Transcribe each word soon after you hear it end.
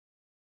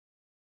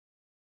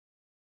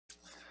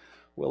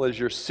Well, as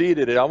you're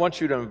seated, I want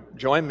you to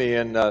join me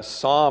in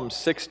Psalm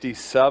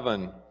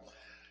 67.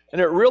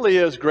 And it really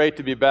is great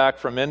to be back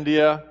from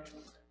India.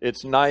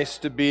 It's nice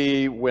to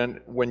be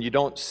when you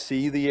don't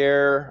see the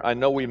air. I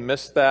know we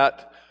missed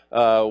that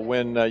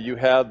when you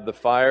had the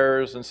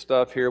fires and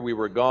stuff here. We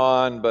were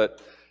gone,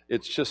 but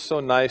it's just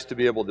so nice to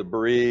be able to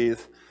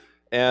breathe.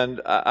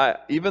 And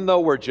even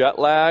though we're jet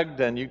lagged,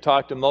 and you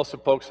talk to most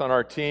of the folks on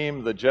our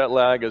team, the jet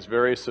lag is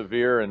very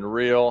severe and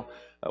real.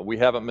 We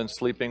haven't been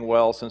sleeping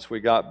well since we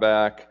got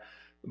back,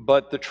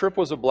 but the trip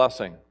was a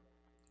blessing.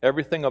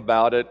 Everything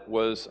about it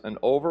was an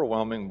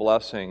overwhelming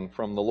blessing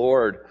from the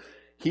Lord.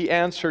 He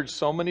answered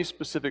so many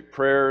specific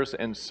prayers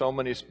in so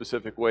many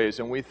specific ways,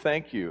 and we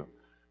thank you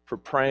for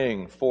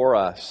praying for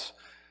us.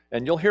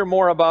 And you'll hear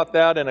more about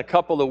that in a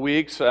couple of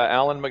weeks.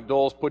 Alan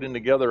McDowell's putting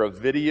together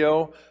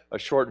a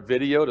short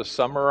video to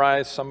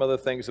summarize some of the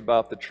things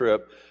about the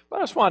trip. But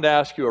I just wanted to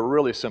ask you a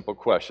really simple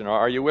question.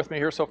 Are you with me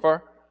here so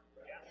far?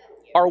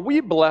 Are we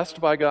blessed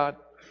by God?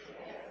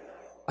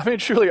 I mean,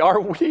 truly, are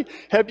we?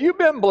 Have you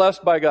been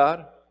blessed by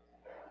God?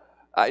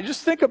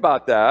 Just think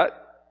about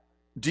that.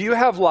 Do you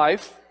have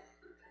life?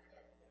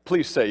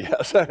 Please say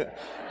yes.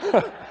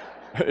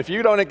 If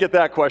you don't get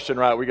that question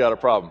right, we got a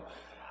problem.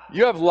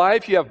 You have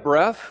life, you have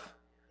breath,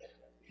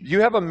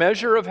 you have a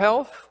measure of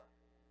health.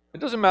 It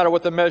doesn't matter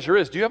what the measure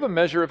is. Do you have a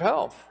measure of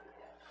health?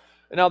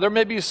 Now, there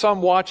may be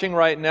some watching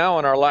right now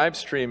on our live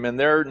stream, and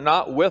they're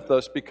not with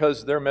us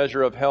because their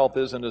measure of health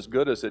isn't as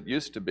good as it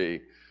used to be.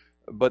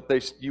 But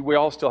we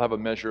all still have a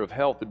measure of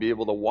health to be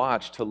able to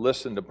watch, to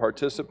listen, to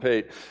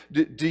participate.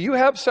 Do you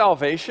have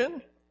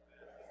salvation?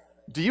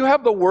 Do you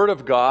have the Word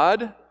of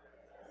God?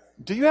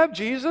 Do you have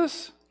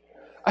Jesus?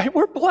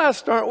 We're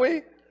blessed, aren't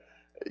we?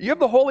 You have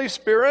the Holy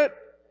Spirit,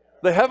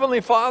 the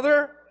Heavenly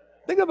Father.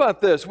 Think about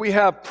this. We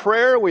have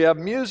prayer, we have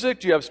music.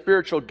 Do you have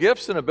spiritual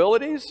gifts and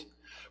abilities?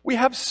 We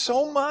have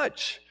so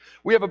much.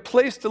 We have a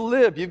place to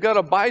live. You've got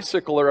a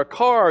bicycle or a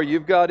car.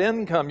 You've got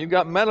income. You've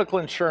got medical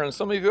insurance.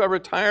 Some of you have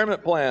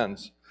retirement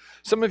plans.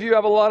 Some of you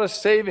have a lot of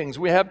savings.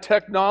 We have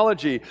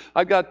technology.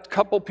 I've got a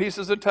couple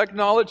pieces of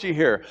technology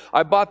here.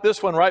 I bought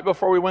this one right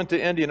before we went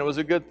to India, and it was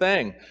a good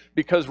thing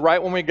because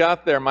right when we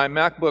got there, my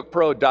MacBook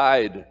Pro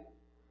died.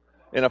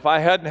 And if I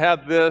hadn't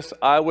had this,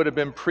 I would have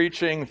been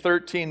preaching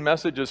 13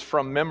 messages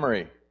from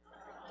memory.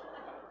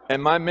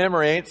 And my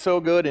memory ain't so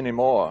good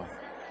anymore.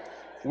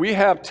 We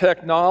have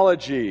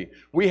technology.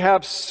 We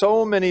have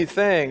so many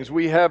things.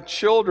 We have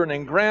children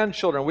and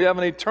grandchildren. We have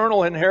an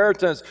eternal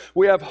inheritance.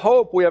 We have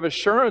hope. We have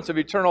assurance of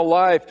eternal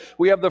life.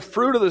 We have the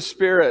fruit of the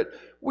Spirit.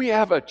 We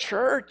have a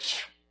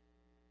church.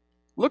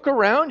 Look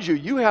around you.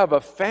 You have a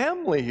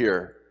family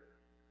here.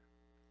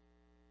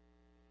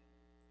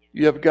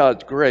 You have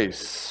God's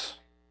grace.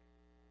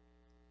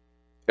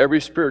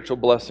 Every spiritual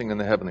blessing in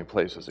the heavenly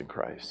places in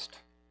Christ.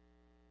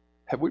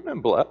 Have we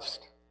been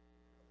blessed?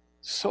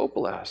 So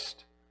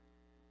blessed.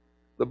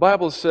 The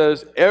Bible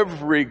says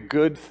every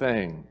good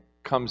thing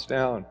comes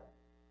down.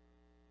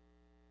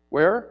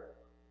 Where?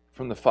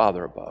 From the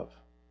Father above.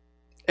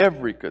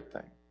 Every good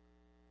thing.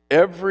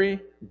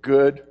 Every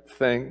good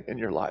thing in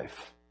your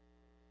life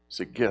is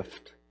a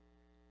gift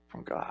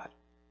from God.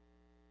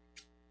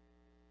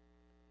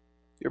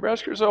 You ever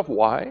ask yourself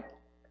why?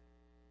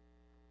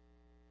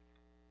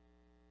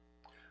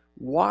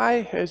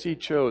 Why has He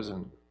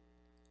chosen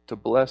to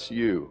bless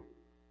you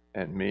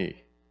and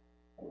me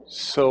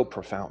so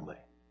profoundly?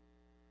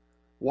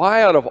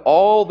 Why, out of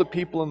all the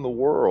people in the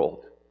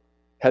world,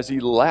 has He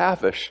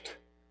lavished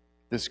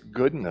this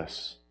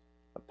goodness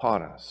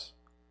upon us?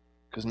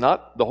 Because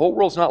the whole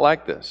world's not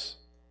like this.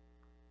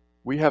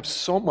 We have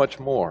so much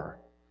more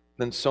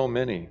than so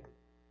many. Have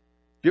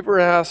you ever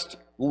asked,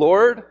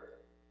 Lord,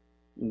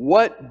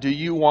 what do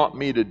you want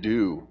me to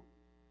do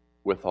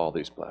with all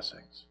these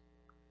blessings?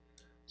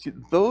 See,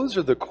 those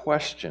are the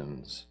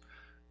questions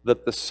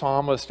that the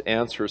psalmist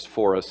answers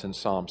for us in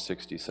Psalm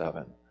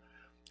 67.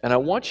 And I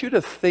want you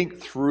to think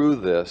through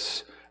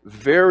this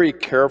very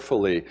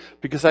carefully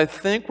because I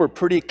think we're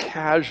pretty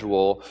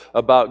casual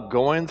about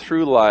going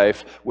through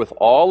life with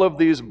all of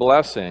these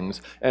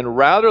blessings, and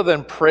rather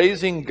than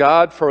praising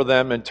God for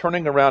them and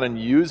turning around and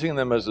using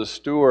them as a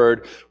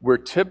steward, we're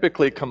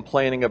typically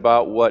complaining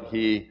about what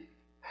He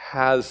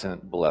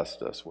hasn't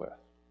blessed us with.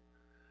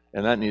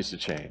 And that needs to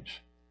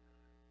change.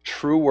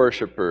 True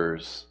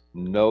worshipers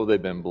know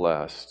they've been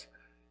blessed,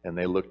 and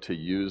they look to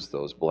use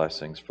those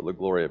blessings for the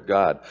glory of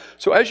God.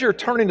 So as you're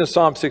turning to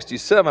Psalm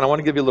 67, I want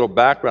to give you a little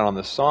background on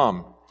this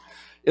psalm.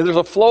 There's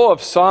a flow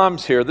of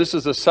psalms here. This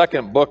is the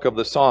second book of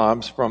the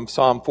Psalms from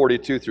Psalm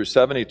 42 through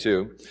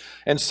 72.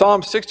 And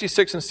Psalms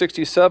 66 and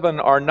 67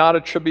 are not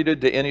attributed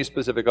to any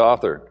specific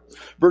author.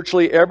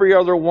 Virtually every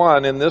other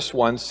one in this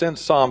one since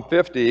Psalm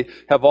 50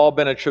 have all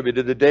been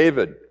attributed to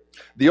David.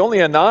 The only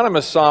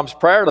anonymous psalms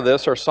prior to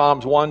this are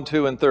Psalms 1,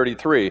 2, and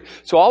 33.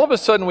 So all of a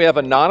sudden we have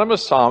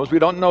anonymous psalms. We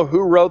don't know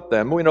who wrote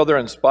them. We know they're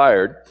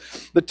inspired.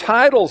 The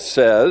title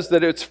says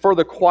that it's for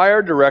the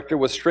choir director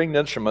with stringed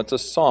instruments, a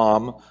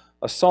psalm,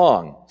 a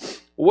song.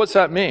 Well, what's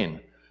that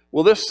mean?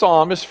 Well, this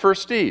psalm is for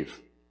Steve,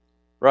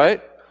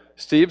 right?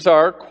 Steve's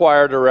our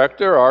choir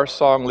director, our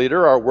song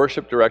leader, our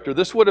worship director.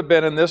 This would have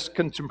been in this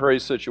contemporary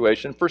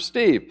situation for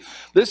Steve.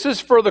 This is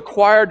for the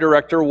choir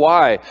director.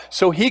 Why?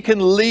 So he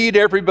can lead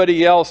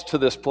everybody else to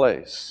this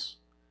place.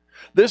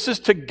 This is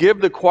to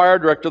give the choir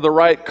director the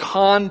right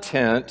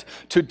content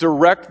to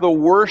direct the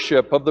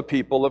worship of the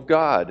people of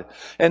God.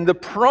 And the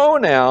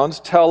pronouns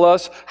tell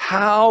us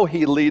how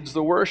he leads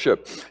the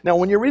worship. Now,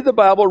 when you read the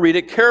Bible, read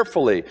it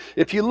carefully.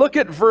 If you look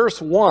at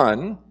verse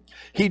 1,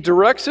 he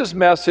directs his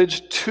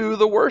message to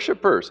the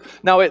worshipers.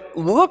 Now, it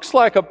looks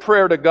like a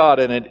prayer to God,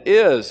 and it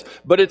is,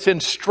 but it's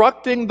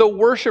instructing the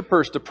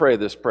worshipers to pray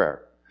this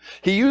prayer.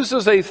 He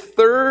uses a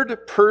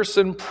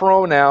third-person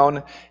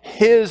pronoun,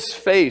 his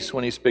face,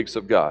 when he speaks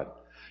of God.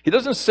 He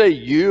doesn't say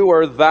you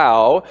or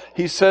thou,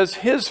 he says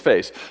his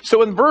face.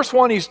 So in verse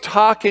 1, he's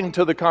talking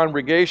to the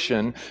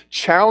congregation,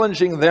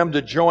 challenging them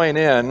to join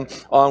in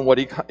on what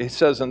he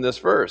says in this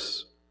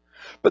verse.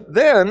 But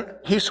then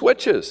he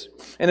switches.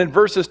 And in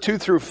verses 2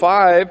 through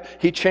 5,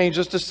 he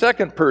changes to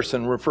second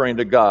person, referring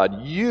to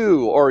God,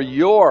 you or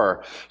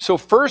your. So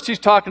first he's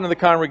talking to the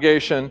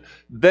congregation,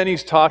 then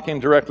he's talking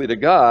directly to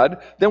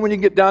God. Then when you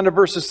get down to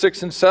verses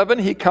 6 and 7,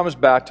 he comes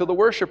back to the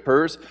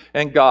worshipers,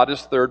 and God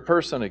is third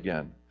person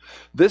again.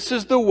 This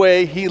is the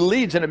way he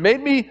leads. And it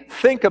made me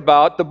think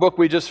about the book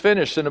we just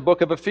finished in the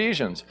book of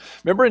Ephesians.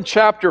 Remember in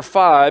chapter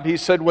 5, he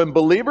said, when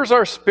believers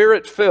are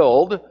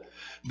spirit-filled,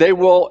 they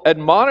will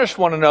admonish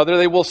one another,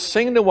 they will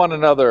sing to one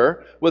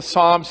another with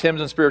psalms,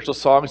 hymns, and spiritual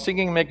songs,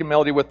 singing and making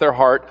melody with their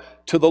heart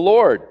to the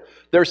Lord.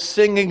 They're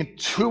singing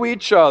to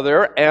each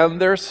other,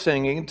 and they're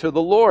singing to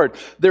the Lord.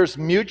 There's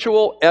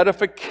mutual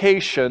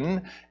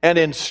edification and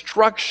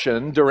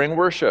instruction during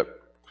worship.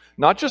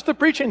 Not just the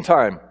preaching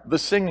time, the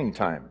singing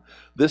time.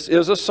 This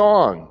is a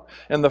song.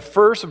 And the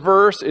first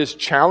verse is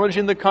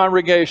challenging the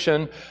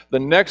congregation. The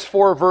next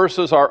 4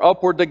 verses are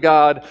upward to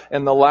God.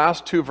 And the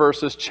last 2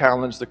 verses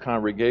challenge the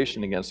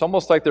congregation again. It's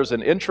almost like there's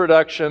an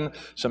introduction,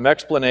 some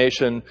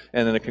explanation,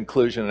 and then a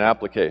conclusion and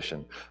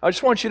application. I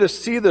just want you to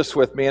see this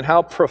with me and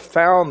how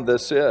profound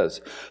this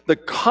is. The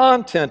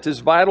content is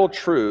vital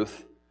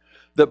truth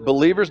that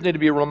believers need to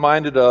be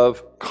reminded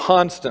of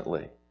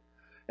constantly.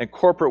 And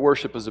corporate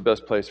worship is the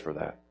best place for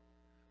that.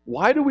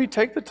 Why do we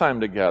take the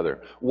time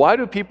together? Why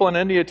do people in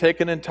India take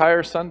an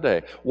entire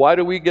Sunday? Why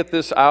do we get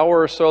this hour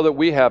or so that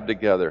we have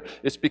together?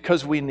 It's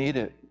because we need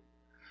it.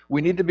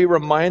 We need to be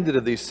reminded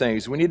of these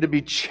things. We need to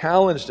be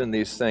challenged in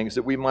these things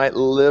that we might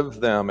live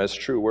them as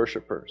true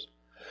worshipers.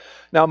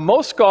 Now,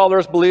 most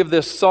scholars believe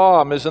this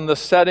psalm is in the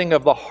setting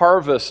of the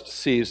harvest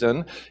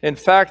season. In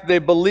fact, they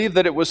believe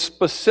that it was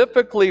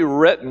specifically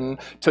written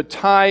to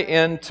tie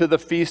into the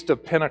Feast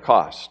of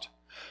Pentecost.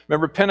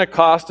 Remember,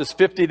 Pentecost is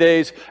 50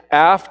 days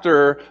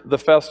after the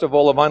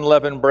festival of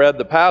unleavened bread,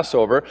 the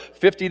Passover.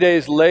 50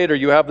 days later,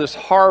 you have this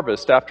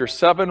harvest. After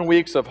 7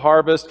 weeks of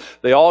harvest,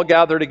 they all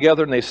gather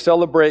together and they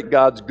celebrate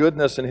God's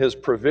goodness and His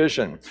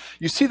provision.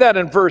 You see that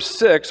in verse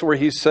 6 where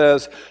he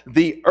says,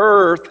 the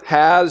earth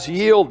has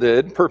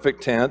yielded,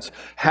 perfect tense,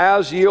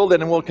 has yielded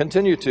and will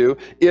continue to,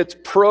 its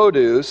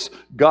produce.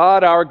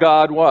 God, our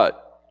God, what?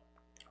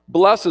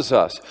 Blesses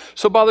us.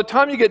 So by the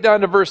time you get down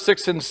to verse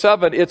 6 and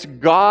 7, it's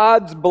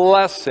God's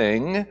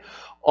blessing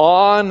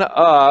on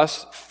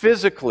us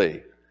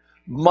physically,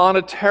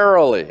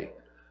 monetarily,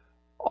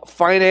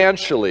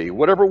 financially,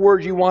 whatever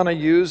word you want to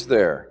use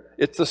there.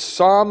 It's the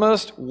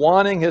psalmist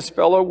wanting his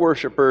fellow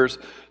worshipers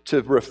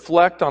to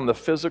reflect on the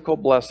physical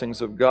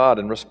blessings of God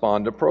and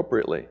respond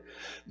appropriately.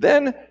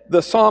 Then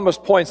the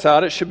psalmist points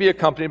out it should be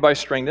accompanied by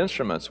stringed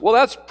instruments. Well,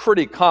 that's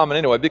pretty common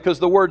anyway, because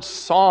the word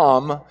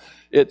psalm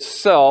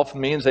itself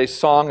means a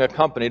song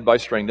accompanied by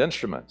stringed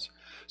instruments.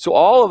 So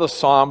all of the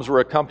psalms were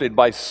accompanied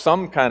by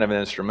some kind of an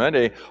instrument,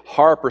 a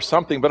harp or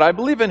something. But I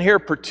believe in here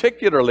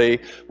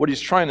particularly what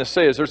he's trying to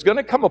say is there's going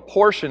to come a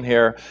portion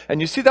here, and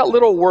you see that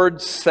little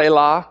word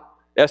Selah,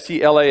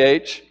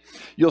 S-E-L-A-H?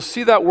 You'll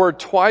see that word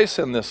twice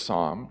in this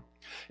psalm.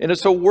 And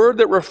it's a word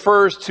that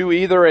refers to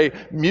either a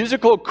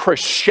musical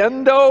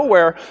crescendo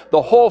where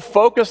the whole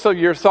focus of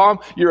your psalm,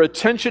 your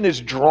attention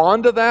is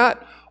drawn to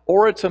that,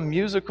 or it's a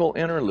musical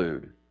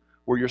interlude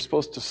where you're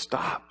supposed to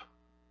stop,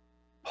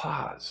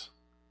 pause,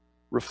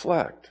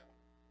 reflect.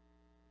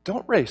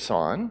 Don't race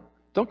on.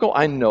 Don't go,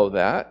 I know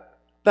that.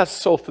 That's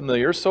so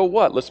familiar. So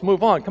what? Let's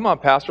move on. Come on,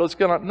 Pastor. Let's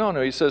get on. No,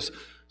 he says,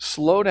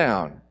 slow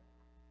down.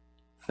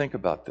 Think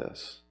about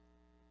this.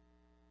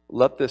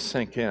 Let this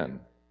sink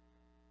in.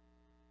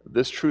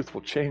 This truth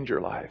will change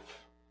your life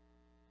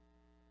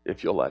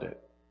if you'll let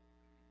it.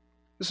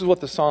 This is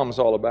what the psalm is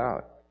all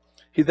about.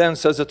 He then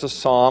says it's a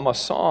psalm, a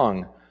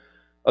song.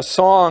 A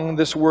song,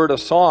 this word a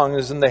song,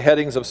 is in the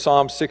headings of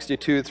Psalm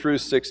 62 through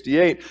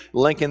 68,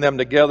 linking them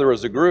together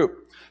as a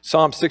group.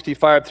 Psalm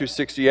 65 through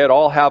 68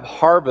 all have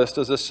harvest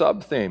as a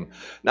sub-theme.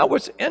 Now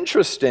what's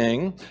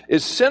interesting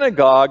is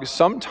synagogues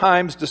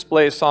sometimes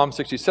display Psalm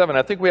 67.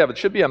 I think it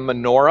should be a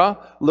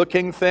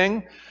menorah-looking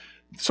thing.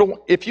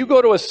 So if you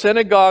go to a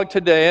synagogue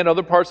today in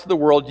other parts of the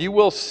world, you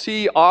will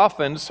see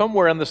often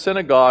somewhere in the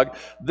synagogue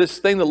this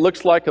thing that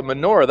looks like a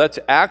menorah. That's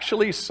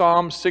actually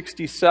Psalm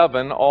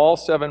 67, all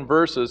 7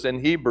 verses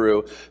in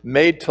Hebrew,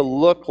 made to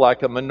look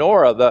like a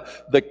menorah,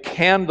 the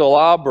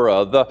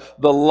candelabra,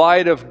 the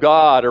light of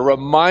God, a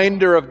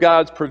reminder of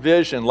God's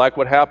provision, like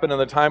what happened in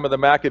the time of the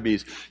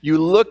Maccabees. You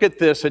look at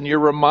this and you're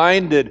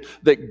reminded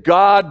that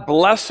God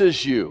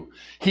blesses you.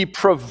 He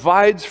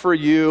provides for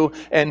you,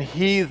 and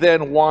He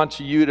then wants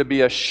you to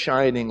be a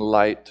shining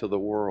light to the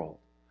world.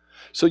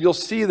 So you'll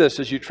see this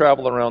as you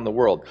travel around the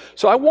world.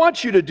 So I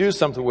want you to do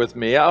something with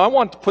me. I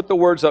want to put the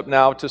words up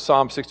now to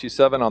Psalm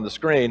 67 on the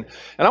screen,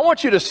 and I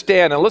want you to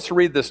stand and let's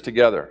read this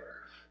together.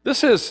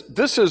 This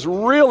is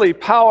really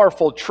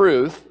powerful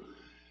truth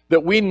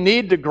that we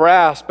need to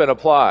grasp and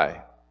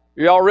apply.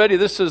 You all ready?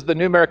 This is the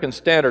New American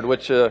Standard,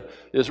 which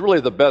is really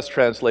the best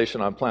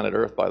translation on planet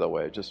Earth, by the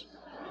way. Just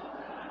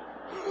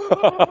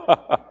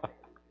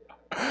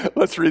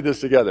let's read this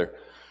together.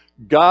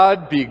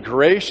 God be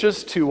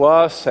gracious to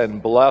us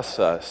and bless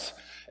us,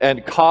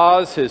 and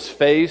cause His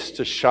face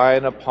to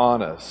shine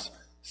upon us.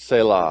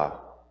 Selah.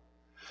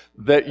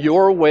 That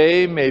your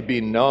way may be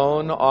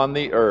known on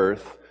the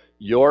earth,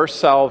 your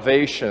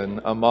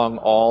salvation among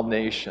all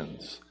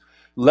nations.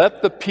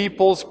 Let the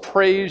peoples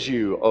praise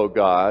you, O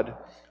God.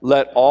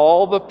 Let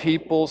all the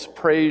peoples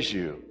praise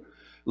you.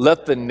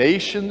 Let the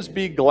nations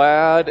be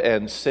glad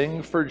and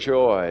sing for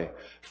joy.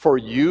 For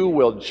you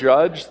will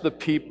judge the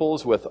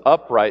peoples with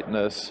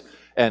uprightness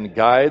and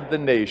guide the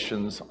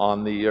nations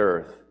on the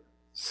earth.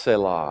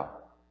 Selah.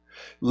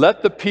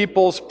 Let the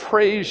peoples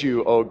praise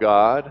you, O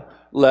God.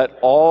 Let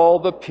all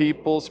the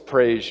peoples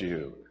praise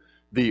you.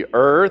 The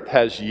earth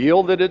has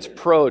yielded its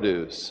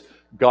produce.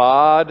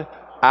 God,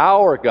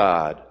 our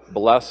God,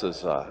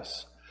 blesses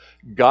us.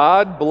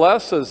 God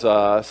blesses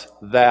us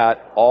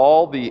that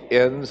all the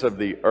ends of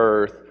the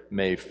earth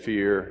may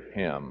fear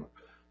Him.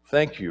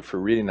 Thank you for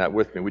reading that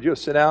with me. Would you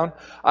sit down?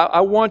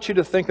 I want you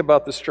to think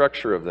about the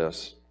structure of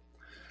this.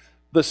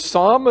 The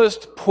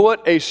psalmist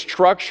put a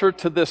structure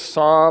to this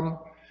psalm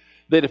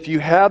that if you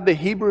had the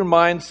Hebrew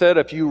mindset,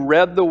 if you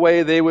read the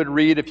way they would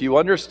read, if you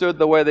understood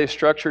the way they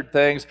structured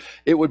things,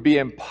 it would be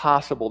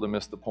impossible to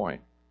miss the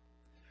point.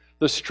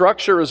 The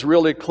structure is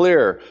really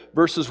clear.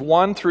 Verses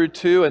 1 through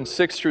 2 and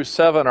 6 through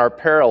 7 are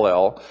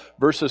parallel.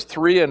 Verses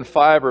 3 and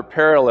 5 are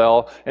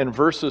parallel. And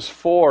verses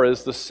 4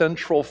 is the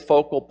central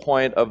focal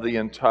point of the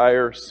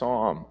entire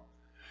psalm.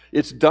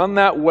 It's done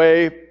that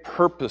way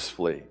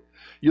purposefully.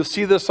 You'll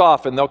see this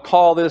often. They'll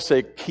call this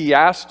a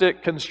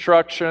chiastic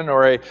construction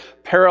or a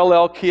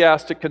parallel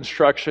chiastic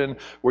construction,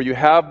 where you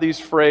have these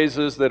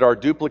phrases that are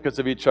duplicates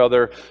of each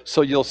other,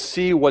 so you'll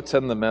see what's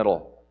in the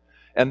middle.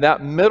 And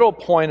that middle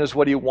point is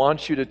what he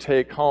wants you to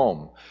take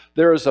home.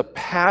 There is a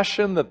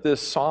passion that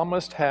this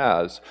psalmist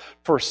has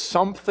for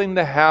something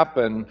to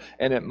happen,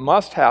 and it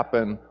must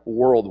happen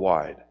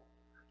worldwide.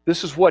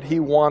 This is what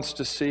he wants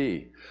to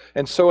see.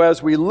 And so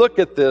as we look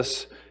at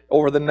this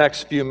over the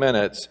next few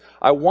minutes,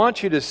 I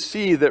want you to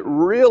see that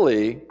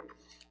really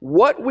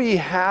what we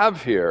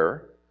have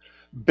here,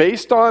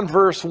 based on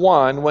verse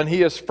 1, when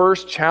he is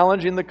first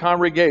challenging the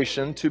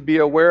congregation to be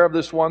aware of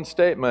this one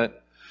statement,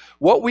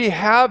 what we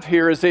have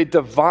here is a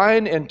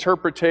divine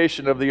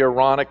interpretation of the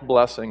Aaronic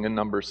blessing in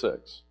number 6.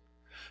 Have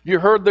you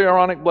heard the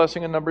Aaronic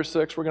blessing in number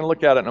 6? We're going to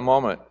look at it in a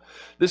moment.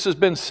 This has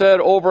been said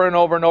over and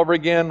over and over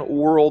again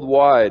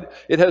worldwide.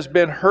 It has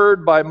been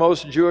heard by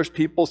most Jewish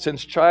people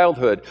since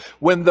childhood.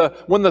 When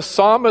the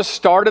psalmist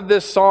started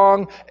this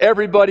song,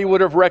 everybody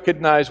would have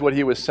recognized what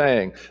he was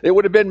saying. It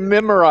would have been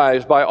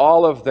memorized by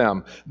all of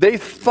them. They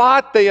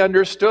thought they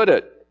understood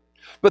it,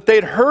 but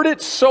they'd heard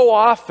it so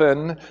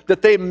often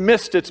that they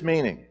missed its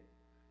meaning.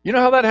 You know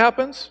how that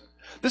happens?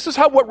 This is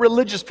what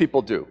religious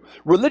people do.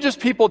 Religious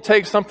people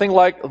take something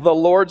like the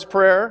Lord's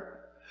Prayer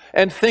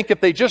and think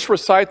if they just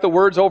recite the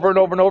words over and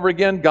over and over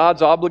again,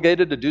 God's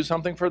obligated to do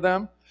something for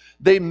them.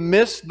 They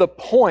miss the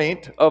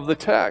point of the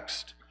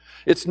text.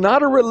 It's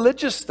not a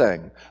religious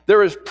thing.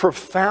 There is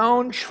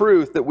profound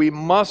truth that we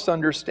must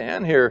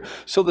understand here.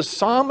 So the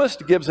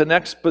psalmist gives an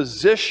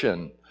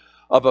exposition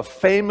of a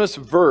famous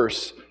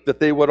verse that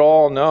they would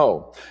all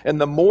know. And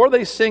the more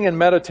they sing and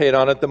meditate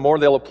on it, the more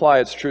they'll apply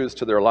its truths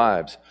to their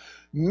lives.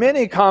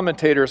 Many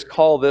commentators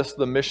call this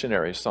the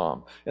missionary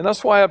psalm, and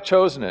that's why I've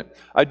chosen it.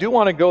 I do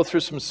want to go through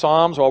some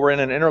psalms while we're in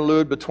an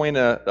interlude between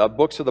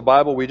books of the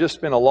Bible. We just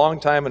spent a long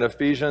time in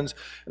Ephesians,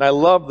 and I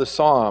love the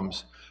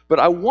psalms. But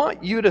I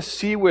want you to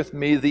see with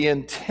me the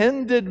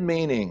intended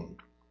meaning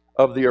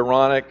of the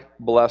Aaronic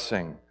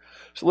blessing.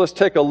 So let's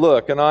take a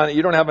look. And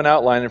you don't have an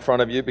outline in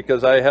front of you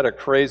because I had a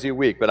crazy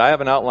week, but I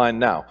have an outline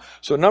now.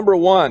 So number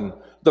 1,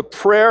 the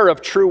prayer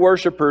of true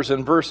worshipers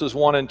in verses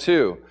 1 and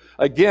 2.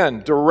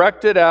 Again,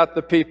 directed at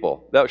the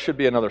people. That should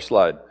be another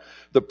slide.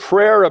 The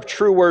prayer of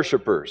true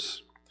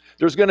worshipers.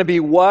 There's going to be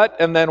what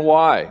and then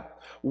why.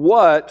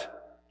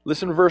 What,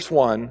 listen to verse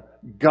 1,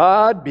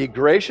 God be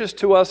gracious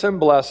to us and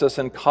bless us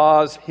and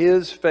cause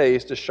His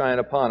face to shine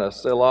upon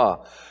us.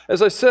 Selah.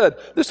 As I said,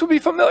 this will be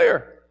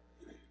familiar.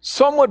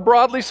 Some would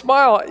broadly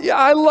smile. Yeah,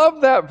 I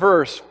love that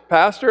verse,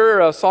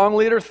 Pastor, song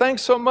leader,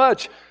 thanks so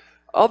much.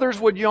 Others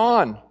would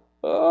yawn.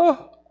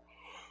 Oh,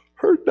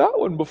 heard that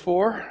one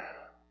before.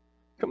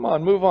 Come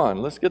on, move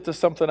on. Let's get to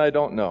something I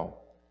don't know.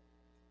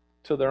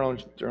 To their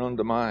own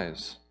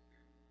demise.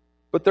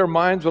 But their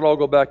minds would all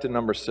go back to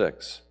number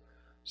 6.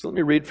 So let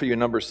me read for you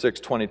number 6,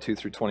 22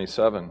 through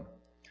 27.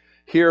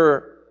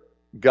 Here,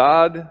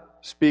 God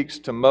speaks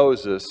to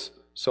Moses,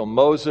 so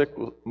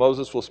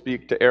Moses will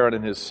speak to Aaron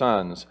and his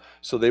sons,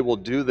 so they will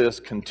do this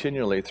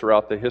continually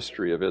throughout the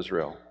history of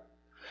Israel.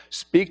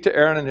 Speak to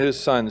Aaron and his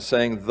sons,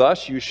 saying,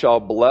 thus you shall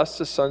bless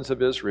the sons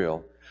of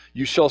Israel.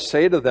 You shall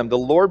say to them, the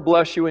Lord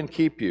bless you and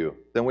keep you.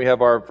 Then we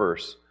have our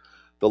verse.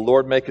 The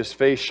Lord make his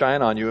face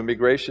shine on you and be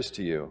gracious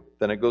to you.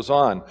 Then it goes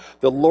on.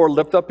 The Lord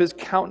lift up his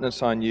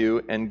countenance on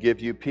you and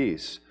give you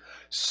peace.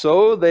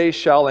 So they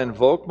shall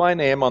invoke my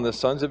name on the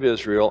sons of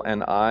Israel,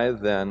 and I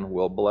then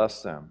will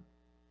bless them.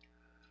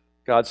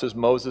 God says,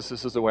 Moses,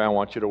 this is the way I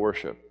want you to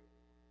worship.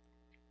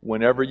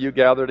 Whenever you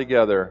gather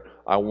together,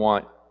 I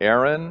want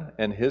Aaron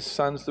and his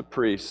sons, the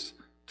priests,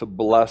 to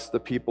bless the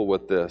people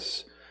with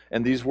this.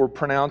 And these were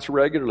pronounced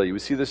regularly. We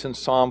see this in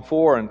Psalm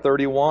 4 and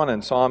 31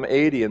 and Psalm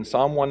 80 and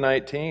Psalm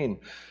 119.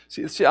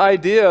 See, it's the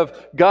idea of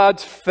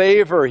God's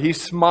favor. He's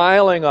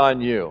smiling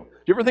on you.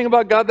 Do you ever think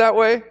about God that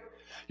way?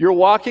 You're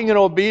walking in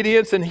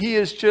obedience and he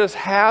is just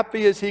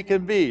happy as he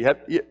can be.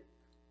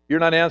 You're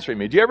not answering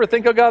me. Do you ever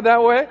think of God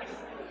that way?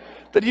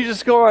 That he's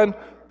just going,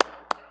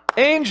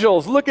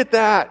 angels, look at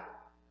that.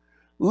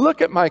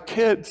 Look at my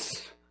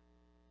kids.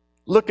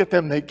 Look at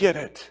them, they get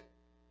it.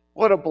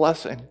 What a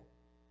blessing.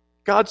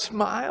 God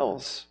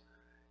smiles.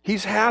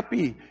 He's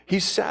happy.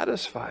 He's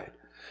satisfied.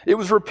 It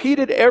was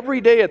repeated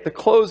every day at the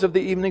close of the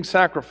evening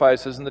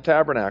sacrifices in the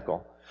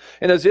tabernacle.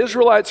 And as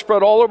Israelites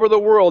spread all over the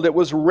world, it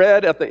was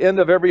read at the end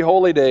of every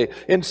holy day.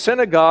 In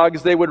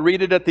synagogues, they would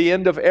read it at the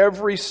end of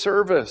every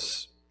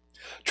service.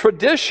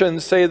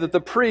 Traditions say that the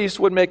priest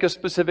would make a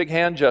specific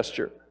hand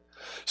gesture.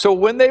 So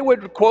when they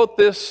would quote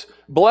this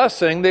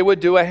blessing, they would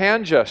do a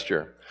hand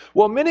gesture.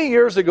 Well, many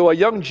years ago, a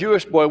young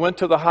Jewish boy went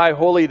to the High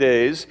Holy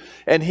Days,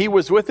 and he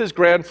was with his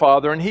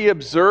grandfather, and he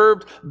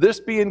observed this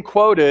being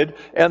quoted,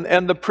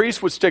 and the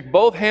priest would stick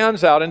both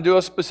hands out and do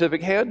a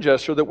specific hand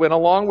gesture that went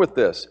along with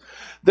this.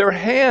 Their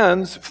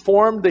hands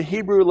formed the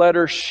Hebrew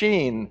letter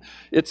Shin.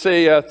 It's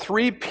a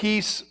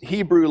three-piece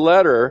Hebrew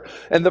letter,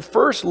 and the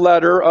first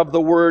letter of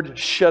the word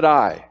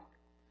Shaddai.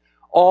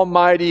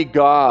 Almighty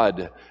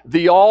God,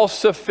 the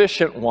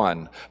all-sufficient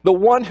one, the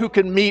one who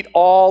can meet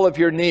all of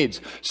your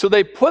needs. So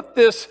they put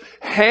this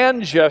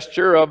hand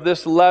gesture of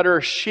this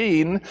letter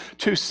Shin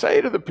to say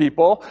to the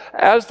people,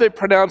 as they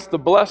pronounce the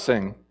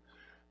blessing,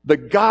 the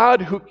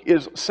God who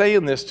is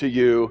saying this to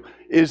you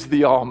is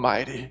the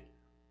Almighty.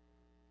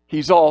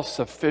 He's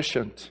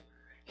all-sufficient.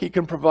 He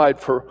can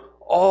provide for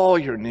all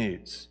your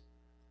needs.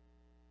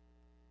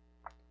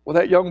 Well,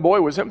 that young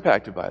boy was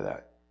impacted by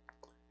that.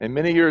 And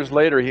many years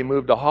later, he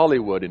moved to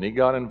Hollywood and he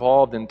got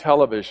involved in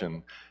television.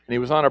 And he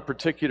was on a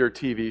particular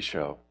TV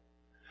show.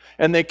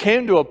 And they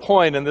came to a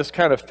point in this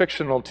kind of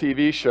fictional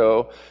TV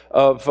show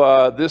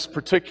of this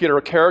particular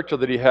character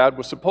that he had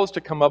was supposed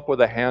to come up with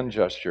a hand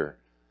gesture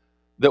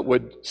that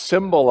would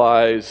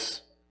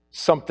symbolize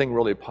something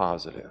really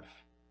positive.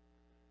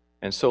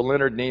 And so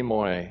Leonard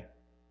Nimoy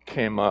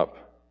came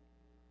up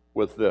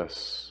with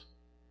this.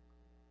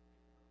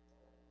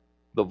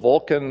 The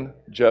Vulcan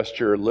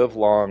gesture, live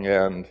long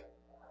and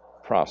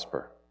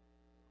prosper,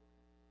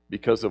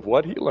 because of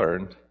what he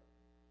learned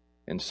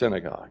in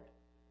synagogue.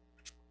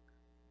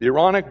 The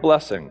Aaronic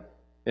blessing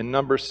in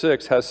number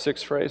 6 has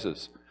 6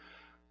 phrases.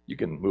 You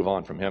can move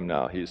on from him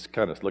now. He's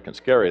kind of looking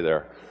scary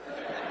there.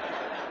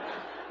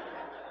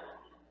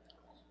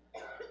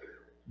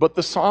 But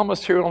the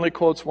psalmist here only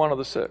quotes one of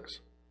the 6.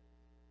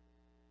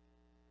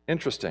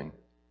 Interesting.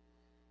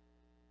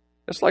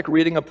 It's like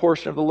reading a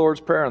portion of the Lord's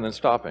Prayer and then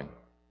stopping.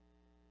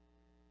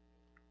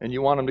 And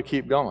you want him to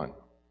keep going.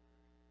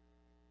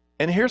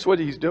 And here's what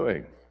he's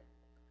doing.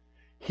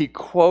 He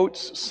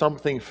quotes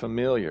something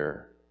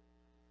familiar,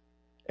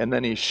 and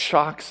then he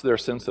shocks their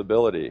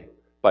sensibility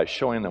by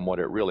showing them what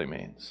it really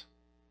means.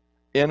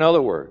 In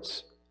other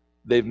words,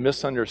 they've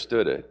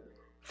misunderstood it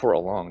for a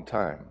long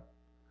time.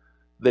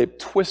 They've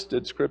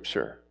twisted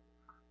Scripture,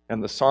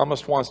 and the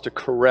psalmist wants to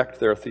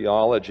correct their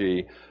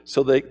theology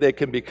so they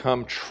can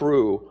become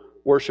true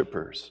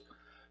worshipers.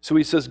 So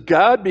he says,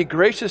 God be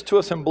gracious to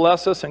us and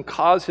bless us and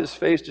cause his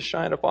face to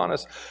shine upon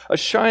us. A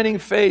shining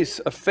face,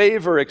 a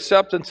favor,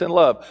 acceptance, and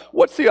love.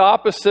 What's the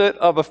opposite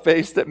of a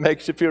face that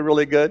makes you feel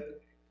really good?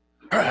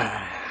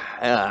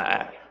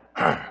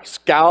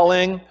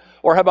 Scowling.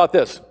 Or how about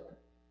this?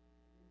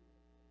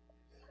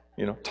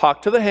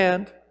 Talk to the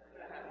hand,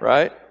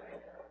 right?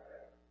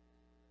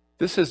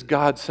 This is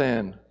God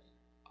saying,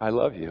 I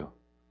love you.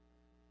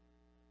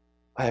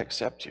 I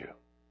accept you.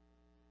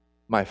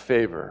 My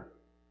favor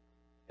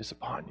is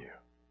upon you.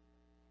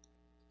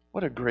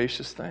 What a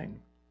gracious thing.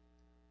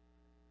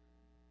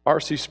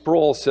 R.C.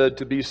 Sproul said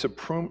to be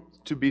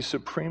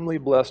supremely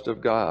blessed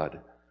of God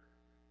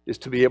is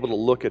to be able to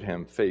look at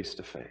him face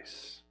to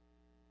face.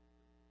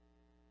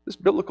 This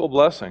biblical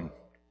blessing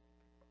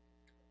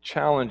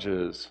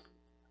challenges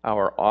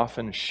our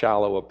often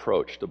shallow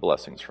approach to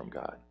blessings from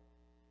God.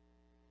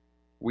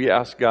 We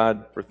ask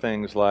God for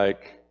things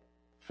like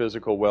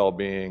physical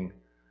well-being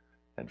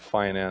and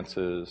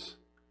finances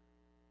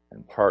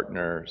and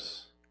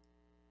partners,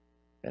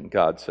 and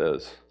God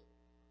says,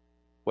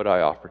 what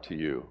I offer to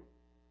you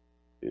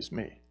is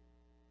me.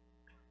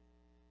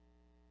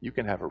 You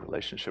can have a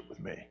relationship with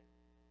me.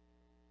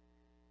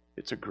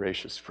 It's a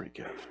gracious free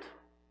gift.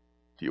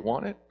 Do you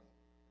want it?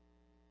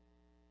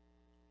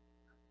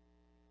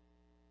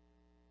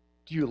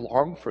 Do you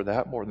long for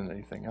that more than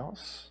anything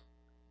else?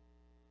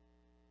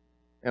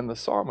 And the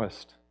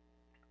psalmist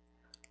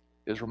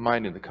is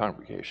reminding the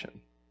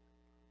congregation,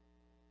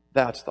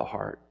 that's the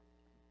heart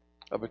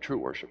of a true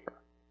worshiper.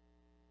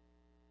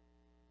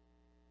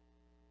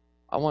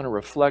 I want to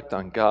reflect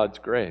on God's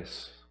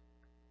grace.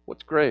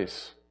 What's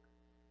grace?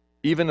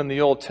 Even in the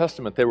Old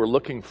Testament, they were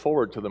looking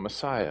forward to the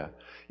Messiah.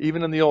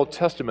 Even in the Old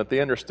Testament, they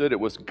understood it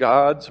was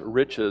God's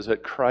riches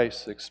at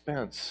Christ's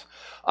expense.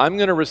 I'm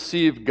going to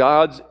receive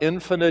God's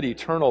infinite,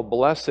 eternal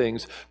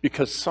blessings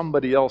because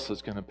somebody else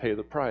is going to pay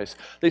the price.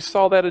 They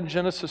saw that in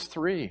Genesis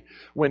 3,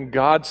 when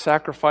God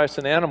sacrificed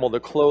an animal to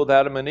clothe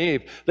Adam and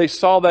Eve. They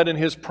saw that in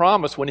His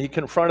promise when He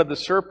confronted the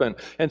serpent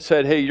and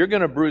said, hey, you're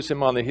going to bruise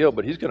him on the heel,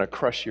 but he's going to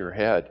crush your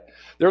head.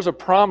 There's a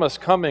promise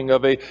coming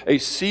of a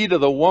seed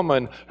of the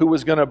woman who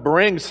was going to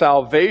bring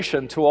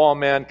salvation to all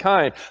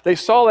mankind. They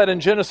saw that in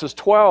Genesis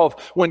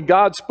 12 when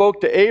God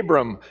spoke to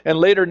Abram and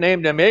later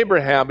named him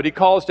Abraham. But He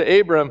calls to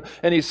Abram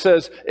and He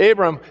says,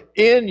 Abram,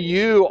 in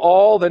you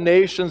all the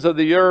nations of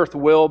the earth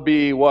will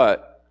be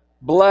what?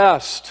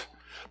 Blessed.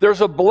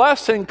 There's a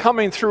blessing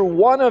coming through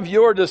one of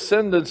your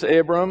descendants,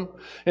 Abram.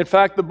 In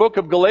fact, the book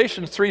of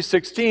Galatians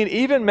 3:16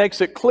 even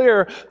makes it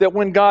clear that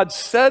when God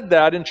said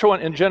that in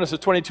Genesis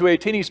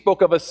 22:18, He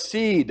spoke of a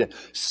seed,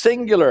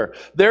 singular.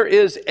 There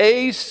is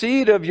a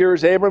seed of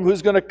yours, Abram,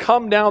 who's going to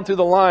come down through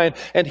the line,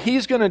 and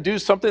he's going to do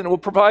something that will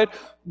provide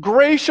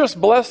gracious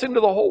blessing to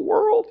the whole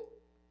world.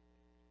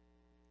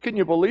 Can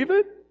you believe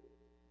it?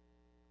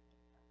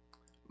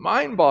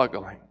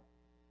 Mind-boggling.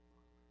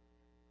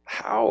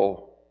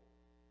 How?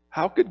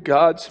 How could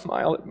God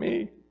smile at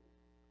me?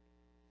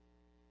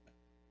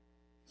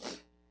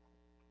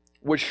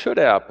 What should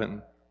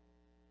happen,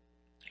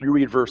 you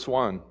read verse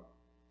 1.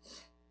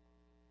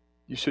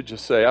 You should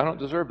just say, I don't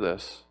deserve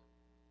this.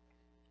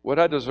 What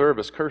I deserve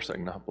is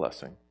cursing, not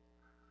blessing.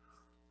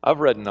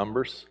 I've read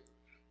Numbers.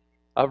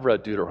 I've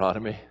read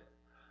Deuteronomy.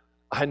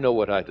 I know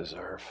what I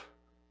deserve.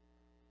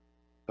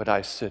 But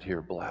I sit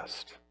here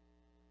blessed.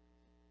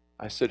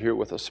 I sit here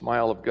with a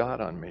smile of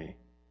God on me.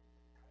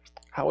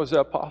 How is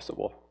that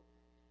possible?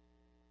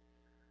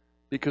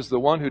 Because the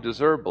one who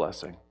deserved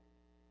blessing,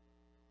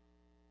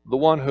 the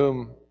one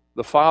whom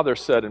the Father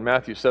said in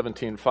Matthew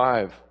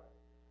 17:5,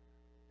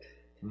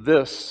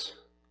 this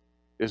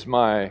is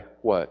my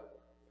what?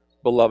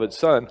 Beloved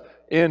Son,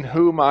 in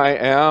whom I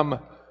am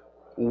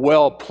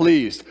well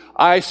pleased.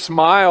 I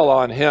smile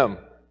on Him.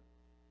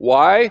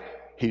 Why?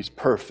 He's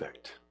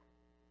perfect.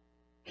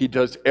 He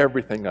does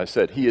everything I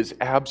said. He is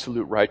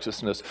absolute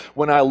righteousness.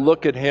 When I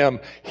look at Him,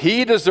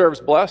 He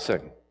deserves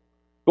blessing.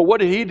 But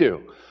what did He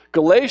do?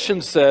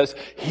 Galatians says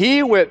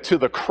He went to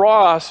the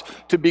cross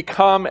to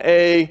become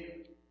a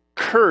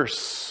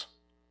curse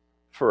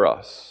for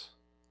us.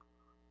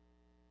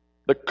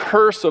 The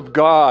curse of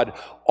God,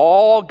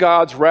 all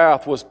God's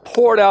wrath was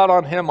poured out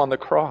on Him on the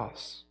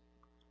cross,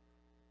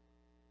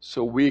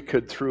 so we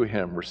could through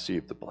Him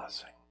receive the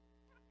blessing.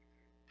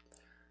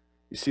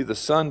 You see, the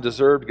Son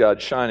deserved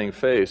God's shining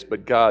face,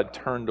 but God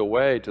turned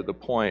away to the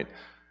point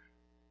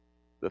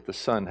that the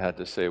Son had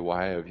to say,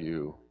 why have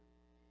you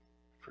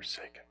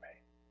forsaken me?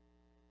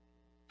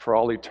 For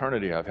all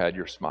eternity I've had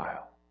your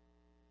smile,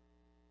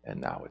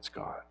 and now it's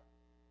gone.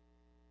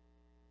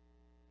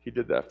 He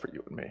did that for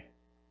you and me.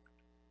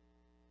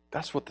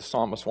 That's what the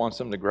psalmist wants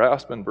them to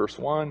grasp in verse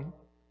 1.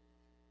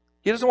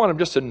 He doesn't want them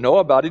just to know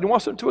about it. He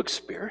wants them to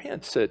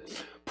experience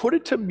it. Put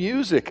it to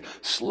music.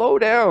 Slow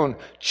down.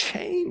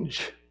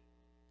 Change.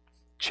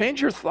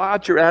 Change your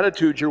thoughts, your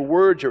attitudes, your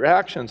words, your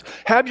actions.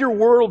 Have your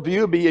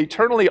worldview be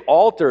eternally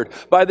altered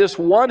by this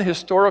one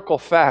historical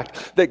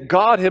fact that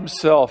God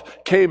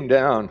Himself came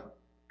down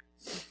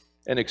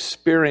and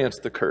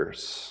experienced the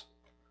curse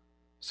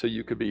so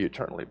you could be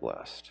eternally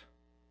blessed.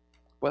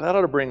 Well, that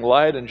ought to bring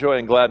light and joy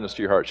and gladness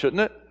to your heart,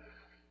 shouldn't it?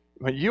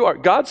 When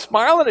God's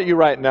smiling at you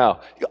right now.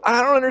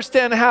 I don't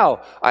understand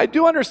how. I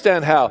do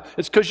understand how.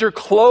 It's because you're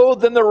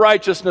clothed in the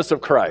righteousness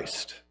of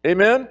Christ.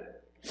 Amen?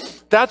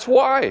 That's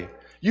why.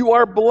 You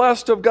are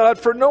blessed of God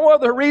for no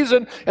other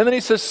reason. And then He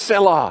says,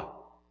 Selah.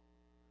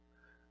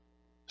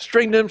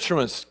 Stringed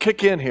instruments,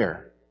 kick in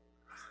here.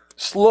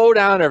 Slow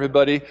down,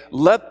 everybody.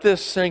 Let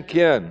this sink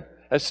in.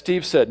 As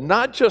Steve said,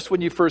 not just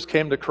when you first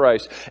came to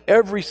Christ,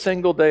 every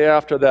single day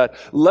after that,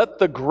 let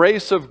the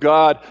grace of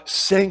God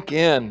sink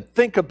in.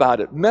 Think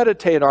about it,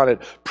 meditate on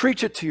it,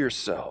 preach it to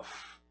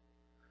yourself.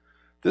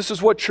 This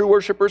is what true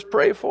worshipers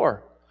pray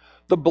for.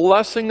 The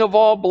blessing of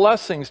all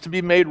blessings, to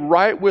be made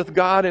right with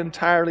God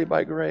entirely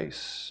by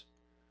grace.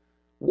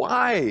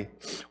 Why?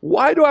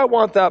 Why do I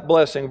want that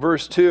blessing?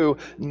 Verse 2,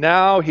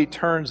 now he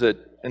turns it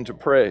into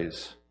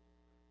praise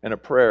and a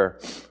prayer.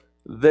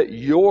 That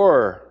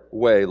your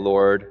way,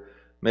 Lord,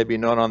 may be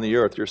known on the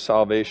earth, your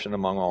salvation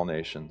among all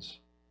nations.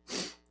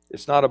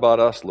 It's not about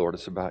us, Lord,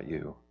 it's about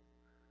you.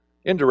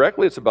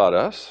 Indirectly, it's about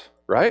us,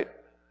 right?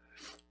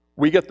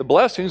 We get the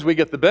blessings, we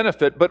get the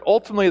benefit, but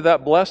ultimately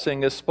that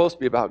blessing is supposed to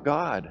be about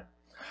God.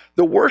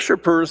 The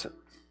worshipers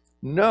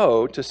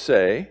know to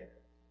say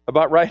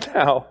about right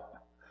now,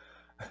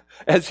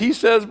 as he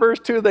says, verse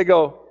 2, they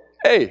go,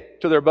 hey,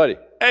 to their buddy,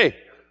 hey,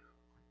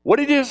 what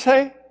did he just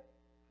say?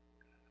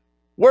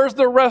 Where's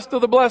the rest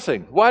of the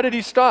blessing? Why did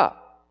he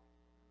stop?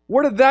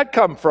 Where did that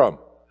come from?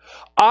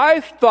 I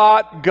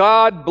thought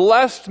God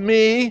blessed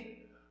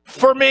me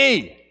for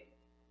me.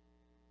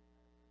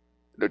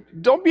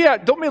 Don't be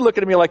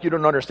looking at me like you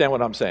don't understand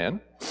what I'm saying.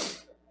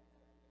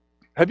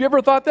 Have you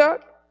ever thought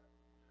that?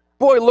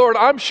 Boy, Lord,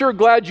 I'm sure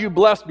glad you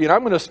blessed me, and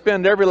I'm going to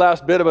spend every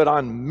last bit of it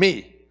on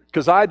me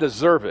because I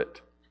deserve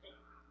it.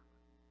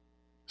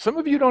 Some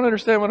of you don't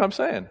understand what I'm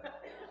saying.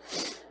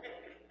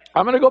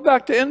 I'm going to go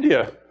back to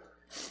India.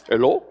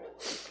 Hello?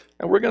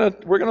 And we're going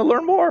to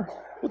learn more.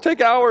 We'll take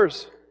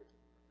hours.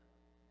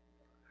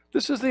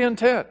 This is the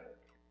intent.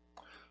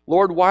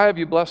 Lord, why have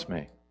you blessed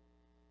me?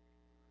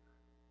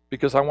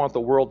 Because I want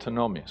the world to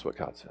know me, is what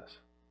God says.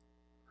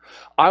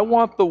 I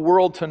want the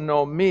world to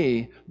know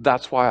me.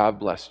 That's why I've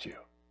blessed you.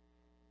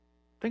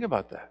 Think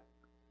about that.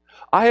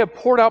 I have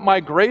poured out my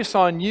grace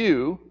on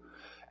you.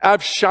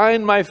 I've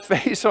shined my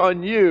face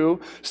on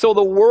you so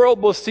the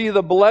world will see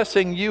the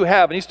blessing you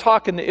have. And he's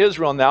talking to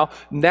Israel now,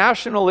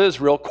 national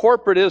Israel,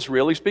 corporate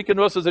Israel. He's speaking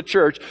to us as a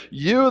church.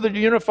 You, the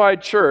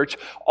unified church,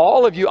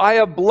 all of you, I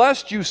have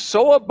blessed you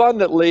so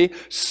abundantly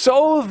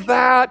so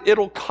that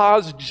it'll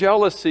cause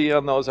jealousy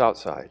on those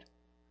outside.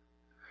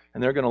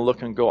 And they're going to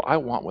look and go, I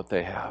want what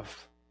they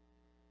have.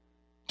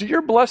 Do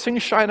your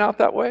blessings shine out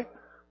that way?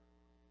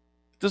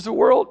 Does the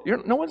world,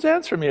 no one's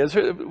answering me.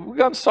 We've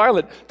gone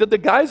silent. Did the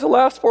guys the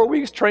last 4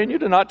 weeks train you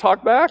to not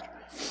talk back?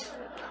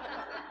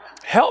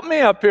 Help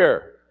me up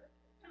here.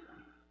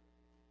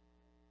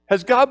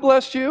 Has God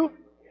blessed you?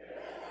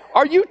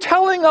 Are you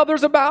telling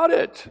others about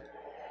it?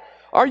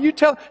 Are you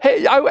telling,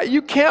 hey,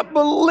 you can't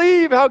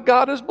believe how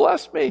God has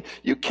blessed me.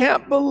 You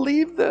can't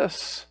believe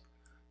this.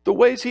 The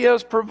ways he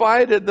has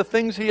provided, the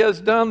things he has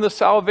done, the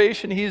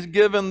salvation he's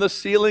given, the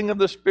sealing of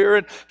the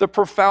Spirit, the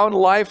profound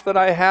life that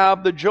I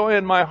have, the joy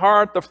in my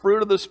heart, the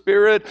fruit of the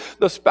Spirit,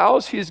 the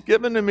spouse he's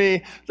given to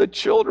me, the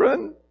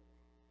children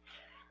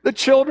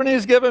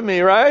he's given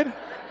me, right?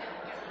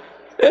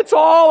 It's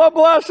all a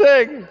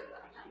blessing.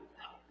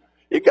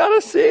 You got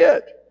to see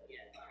it.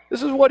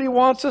 This is what he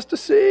wants us to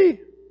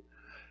see.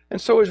 And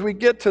so as we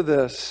get to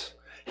this,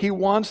 he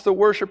wants the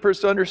worshipers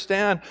to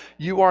understand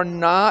you are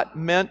not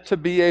meant to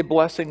be a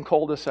blessing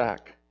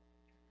cul-de-sac.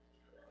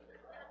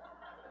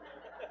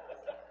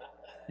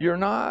 You're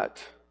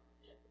not.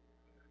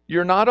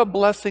 You're not a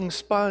blessing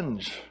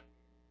sponge.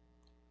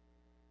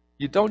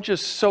 You don't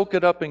just soak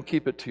it up and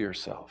keep it to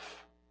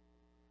yourself.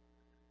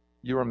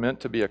 You are meant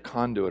to be a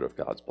conduit of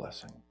God's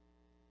blessing,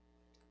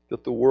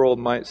 that the world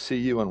might see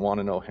you and want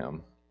to know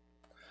him.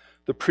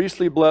 The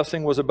priestly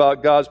blessing was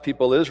about God's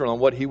people Israel and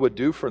what he would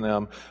do for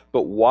them,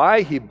 but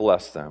why he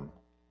blessed them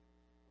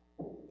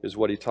is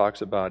what he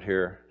talks about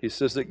here. He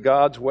says that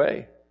God's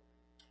way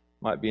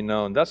might be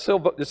known.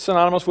 It's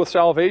synonymous with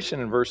salvation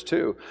in verse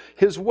 2.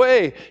 His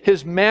way,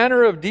 his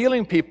manner of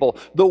dealing people,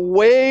 the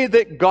way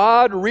that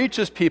God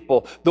reaches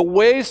people, the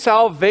way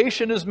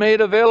salvation is made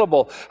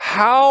available.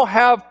 How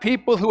have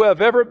people who have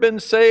ever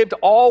been saved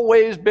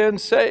always been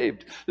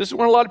saved? This is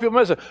when a lot of people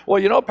might say, well,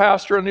 you know,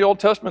 Pastor, in the Old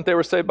Testament they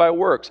were saved by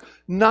works.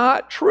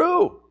 Not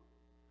true.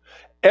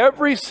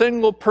 Every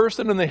single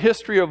person in the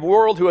history of the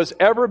world who has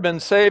ever been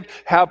saved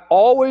have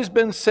always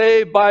been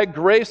saved by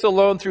grace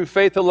alone, through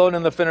faith alone,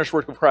 in the finished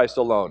work of Christ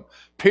alone.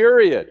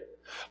 Period.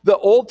 The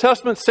Old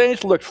Testament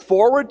saints looked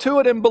forward to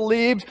it and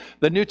believed.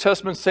 The New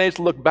Testament saints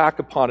look back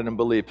upon it and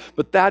believe.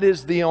 But that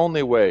is the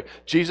only way.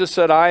 Jesus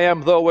said, I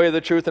am the way,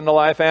 the truth, and the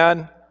life,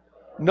 and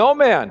no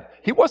man.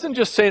 He wasn't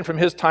just saying from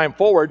his time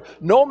forward.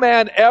 No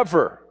man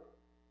ever,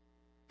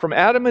 from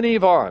Adam and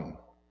Eve on,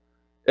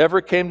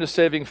 ever came to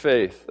saving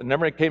faith and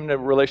never came to a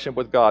relationship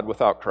with God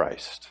without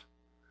Christ.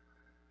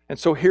 And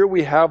so here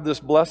we have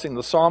this blessing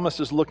the psalmist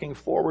is looking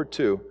forward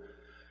to.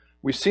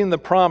 We've seen the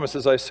promise,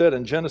 as I said,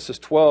 in Genesis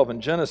 12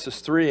 and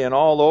Genesis 3 and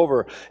all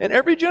over. And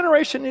every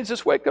generation needs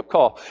this wake-up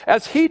call.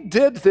 As he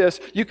did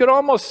this, you could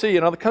almost see,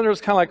 the kind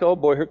of like, oh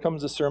boy, here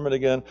comes the sermon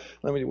again.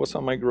 What's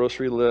on my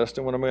grocery list?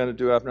 And what am I going to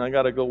do after? I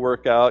got to go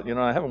work out.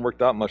 I haven't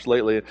worked out much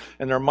lately.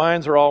 And their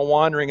minds are all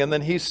wandering. And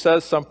then he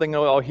says something,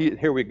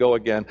 here we go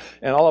again.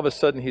 And all of a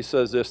sudden he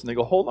says this, and they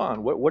go, hold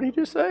on, what did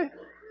you say?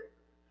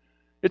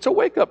 It's a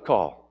wake-up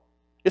call.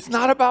 It's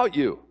not about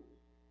you.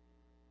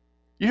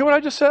 You hear what I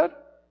just said?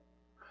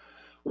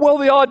 Well,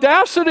 the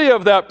audacity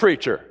of that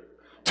preacher.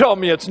 Tell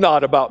me it's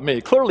not about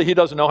me. Clearly, he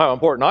doesn't know how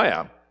important I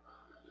am.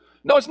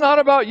 No, it's not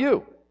about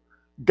you.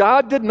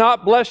 God did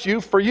not bless you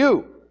for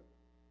you.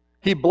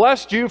 He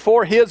blessed you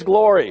for his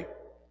glory.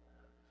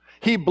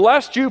 He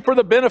blessed you for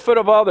the benefit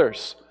of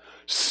others.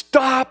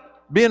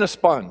 Stop being a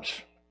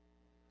sponge.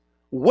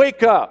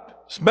 Wake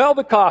up. Smell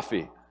the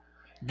coffee.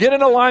 Get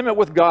in alignment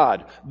with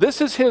God. This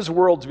is His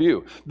world's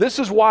view. This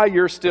is why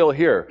you're still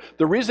here.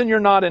 The reason you're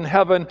not in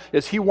heaven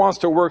is He wants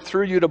to work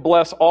through you to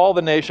bless all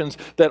the nations,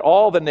 that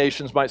all the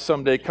nations might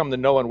someday come to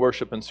know and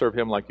worship and serve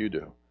Him like you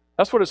do.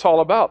 That's what it's all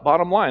about,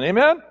 bottom line.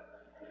 Amen?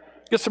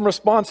 Get some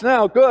response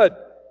now. Good.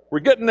 We're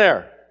getting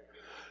there.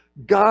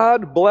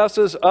 God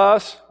blesses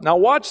us. Now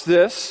watch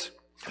this.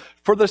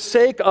 For the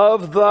sake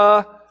of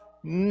the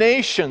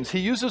nations. He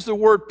uses the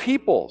word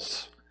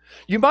peoples.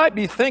 You might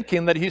be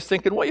thinking that he's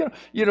thinking, well,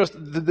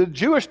 the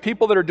Jewish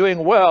people that are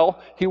doing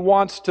well, he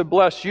wants to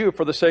bless you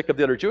for the sake of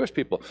the other Jewish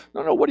people.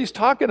 No, what he's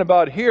talking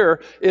about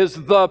here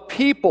is the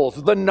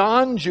peoples, the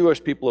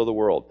non-Jewish people of the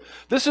world.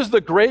 This is the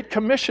Great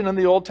Commission in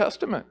the Old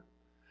Testament.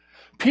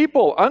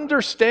 People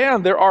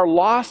understand there are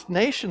lost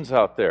nations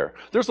out there.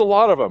 There's a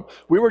lot of them.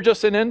 We were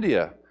just in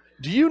India.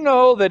 Do you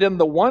know that in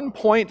the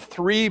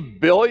 1.3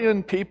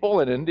 billion people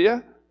in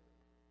India,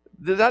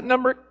 did that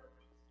number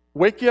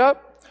wake you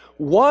up?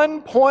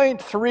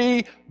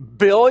 1.3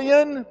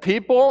 billion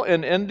people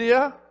in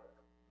India.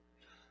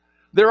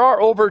 There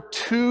are over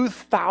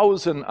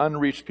 2,000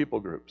 unreached people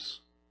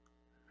groups,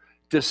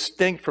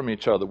 distinct from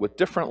each other, with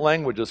different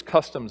languages,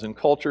 customs, and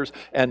cultures,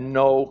 and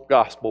no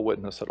gospel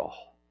witness at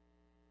all.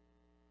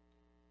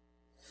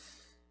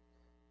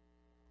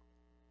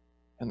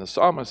 And the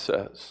psalmist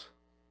says,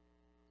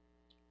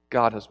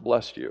 God has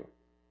blessed you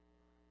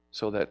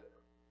so that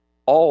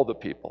all the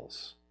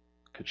peoples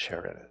could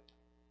share in it.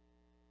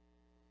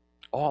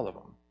 All of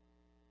them.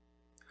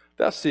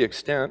 That's the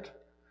extent.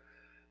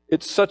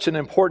 It's such an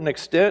important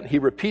extent. He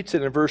repeats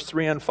it in verse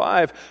 3 and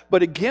 5.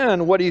 But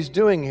again, what he's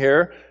doing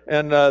here,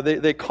 and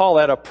they call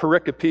that a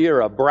pericope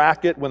or a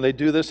bracket when they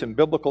do this in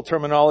biblical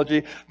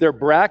terminology. They're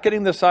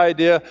bracketing this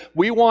idea.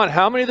 We want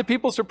how many of the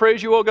peoples to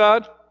praise you, O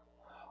God?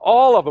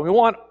 All of them. We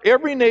want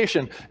every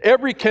nation,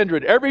 every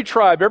kindred, every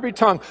tribe, every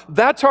tongue.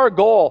 That's our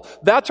goal.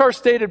 That's our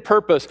stated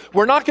purpose.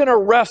 We're not going to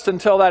rest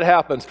until that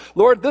happens.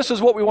 Lord, this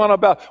is what we want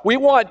about. We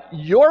want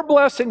your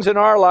blessings in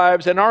our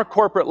lives and our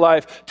corporate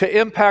life to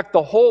impact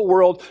the whole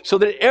world so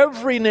that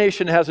every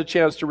nation has a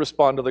chance to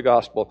respond to the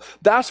gospel.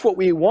 That's what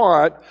we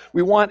want.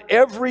 We want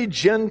every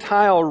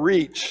Gentile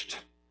reached.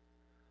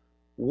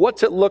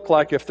 What's it look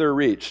like if they're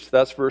reached?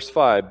 That's verse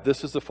 5.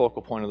 This is the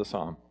focal point of the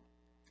psalm.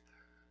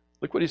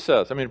 Look what he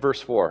says. Verse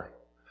 4.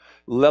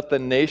 Let the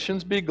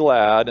nations be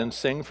glad and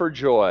sing for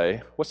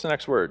joy. What's the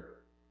next word?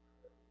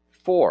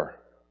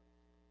 For.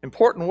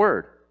 Important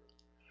word.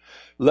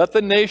 Let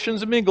the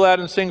nations be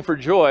glad and sing for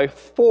joy.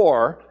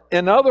 For,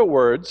 in other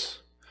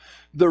words,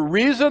 the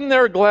reason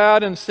they're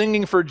glad and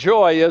singing for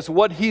joy is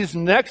what he's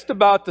next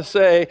about to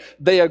say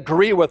they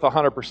agree with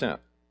 100%.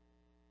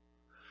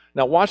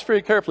 Now watch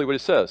very carefully what he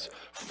says.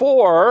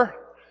 For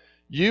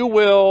you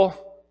will,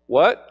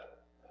 what?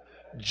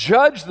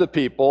 Judge the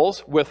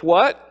peoples with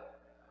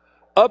what?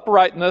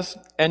 Uprightness,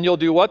 and you'll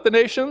do what, the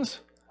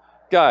nations?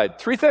 Guide.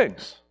 3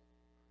 things.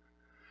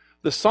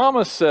 The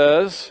psalmist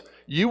says,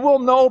 you will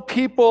know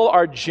people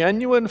are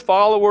genuine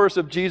followers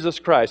of Jesus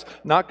Christ,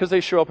 not because they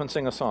show up and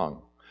sing a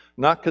song,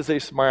 not because they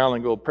smile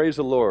and go, praise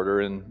the Lord,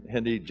 or in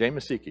Hindi, Jai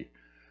Masiki.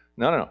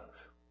 No.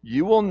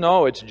 You will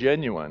know it's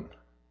genuine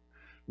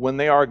when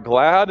they are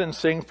glad and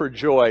sing for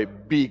joy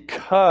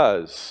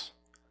because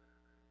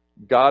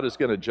God is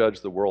going to judge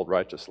the world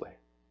righteously.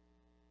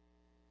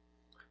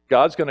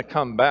 God's going to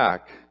come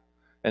back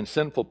and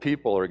sinful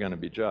people are going to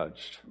be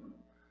judged.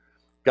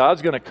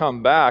 God's going to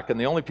come back and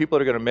the only people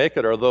that are going to make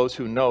it are those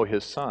who know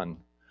His Son.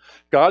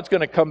 God's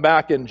going to come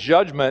back in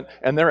judgment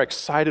and they're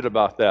excited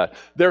about that.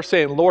 They're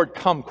saying, Lord,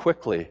 come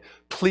quickly.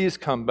 Please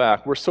come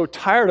back. We're so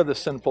tired of the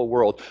sinful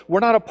world. We're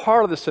not a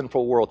part of the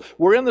sinful world.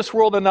 We're in this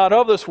world and not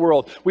of this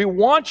world. We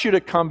want you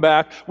to come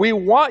back. We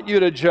want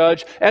you to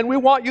judge, and we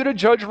want you to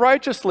judge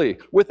righteously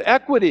with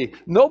equity.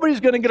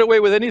 Nobody's going to get away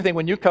with anything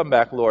when you come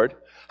back, Lord.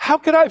 How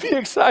could I be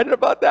excited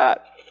about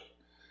that?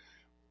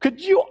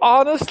 Could you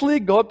honestly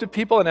go up to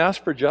people and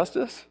ask for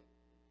justice?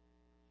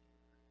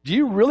 Do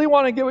you really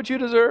want to get what you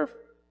deserve?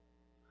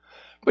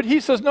 But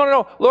he says,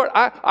 no, Lord,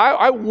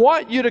 I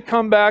want you to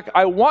come back.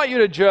 I want you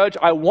to judge.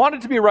 I want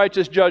it to be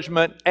righteous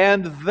judgment.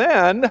 And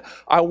then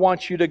I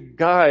want you to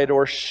guide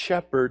or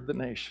shepherd the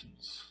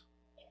nations.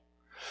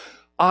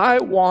 I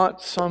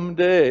want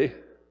someday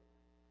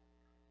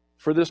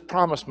for this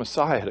promised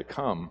Messiah to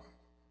come.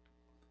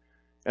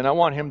 And I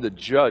want Him to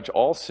judge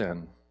all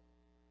sin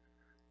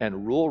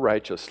and rule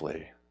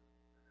righteously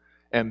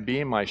and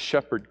be my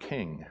shepherd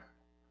king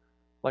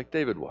like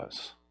David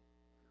was.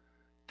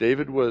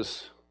 David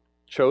was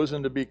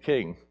chosen to be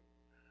king.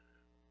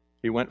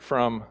 He went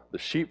from the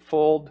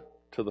sheepfold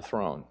to the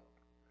throne.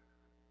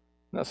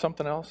 Isn't that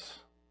something else?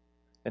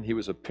 And he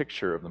was a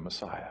picture of the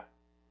Messiah.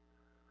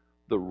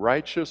 The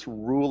righteous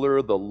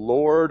ruler, the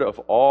Lord of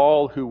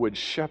all who would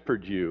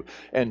shepherd you,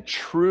 and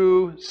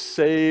true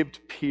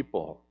saved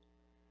people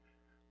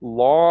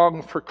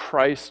long for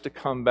Christ to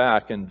come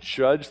back and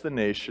judge the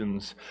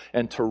nations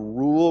and to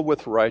rule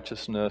with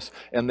righteousness,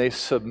 and they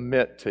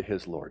submit to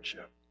His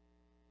lordship.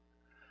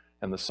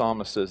 And the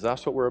psalmist says,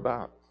 that's what we're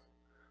about.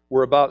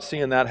 We're about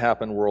seeing that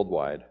happen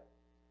worldwide.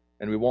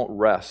 And we won't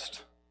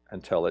rest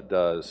until it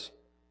does.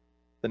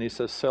 Then he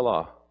says,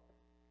 Selah.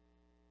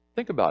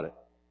 Think about it.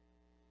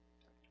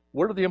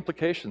 What are the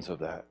implications of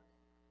that?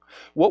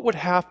 What would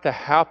have to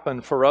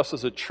happen for us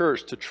as a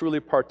church to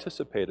truly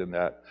participate in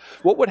that?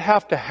 What would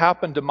have to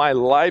happen to my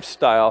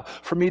lifestyle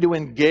for me to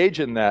engage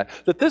in that?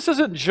 That this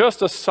isn't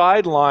just a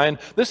sideline.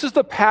 This is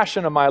the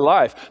passion of my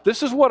life.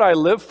 This is what I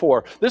live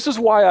for. This is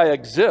why I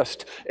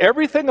exist.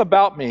 Everything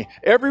about me,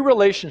 every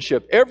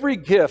relationship, every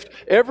gift,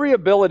 every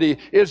ability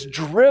is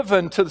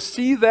driven to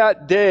see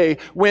that day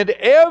when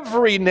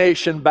every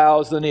nation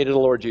bows the knee to the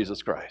Lord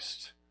Jesus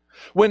Christ.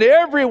 When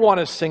everyone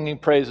is singing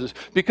praises,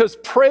 because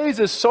praise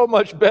is so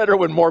much better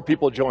when more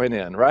people join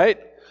in, right?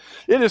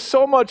 It is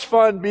so much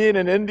fun being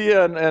in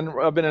India, and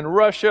I've been in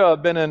Russia,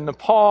 I've been in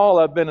Nepal,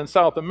 I've been in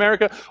South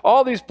America,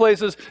 all these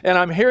places, and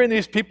I'm hearing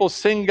these people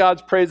sing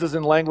God's praises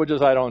in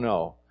languages I don't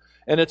know.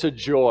 And it's a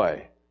joy.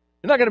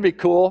 Isn't that going to be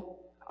cool?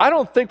 I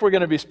don't think we're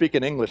going to be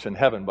speaking English in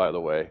heaven, by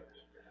the way.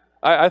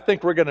 I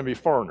think we're going to be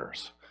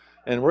foreigners.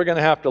 And we're going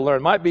to have to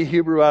learn. Might be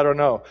Hebrew, I don't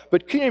know.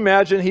 But can you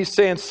imagine he's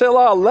saying,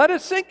 Selah, let it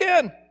sink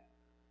in.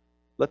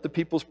 Let the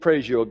peoples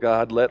praise you, O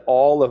God. Let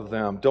all of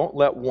them. Don't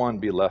let one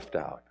be left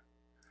out.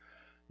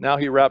 Now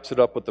he wraps it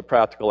up with the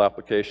practical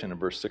application in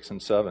verse 6 and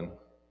 7.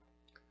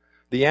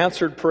 The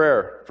answered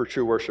prayer for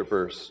true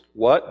worshipers.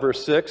 What?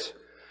 Verse 6.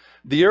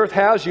 The earth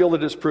has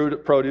yielded its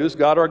produce.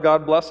 God our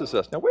God blesses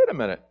us. Now wait a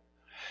minute.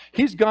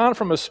 He's gone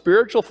from a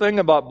spiritual thing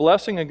about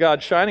blessing and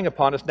God shining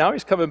upon us. Now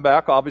he's coming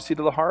back, obviously,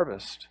 to the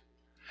harvest.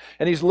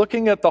 And he's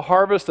looking at the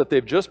harvest that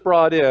they've just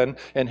brought in,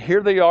 and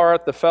here they are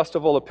at the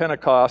festival of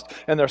Pentecost,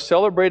 and they're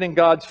celebrating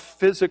God's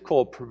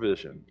physical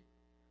provision.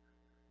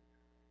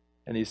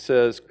 And he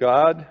says,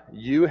 God,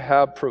 you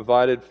have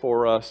provided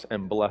for us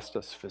and blessed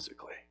us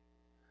physically.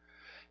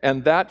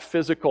 And that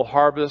physical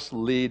harvest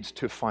leads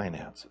to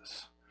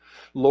finances.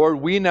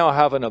 Lord, we now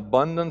have an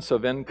abundance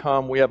of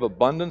income. We have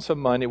abundance of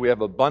money. We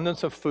have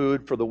abundance of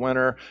food for the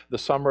winter, the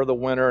summer, the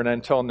winter, and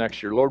until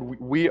next year. Lord,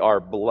 we are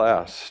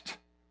blessed.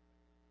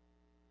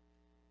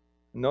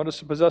 Notice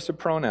the possessive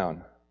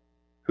pronoun.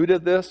 Who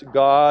did this?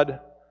 God,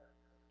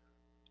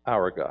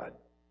 our God.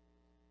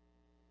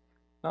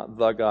 Not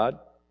the God.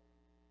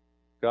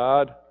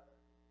 God,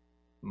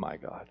 my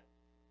God.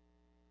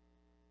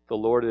 The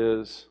Lord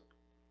is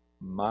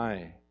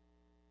my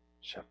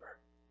shepherd.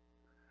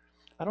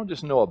 I don't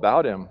just know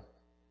about him,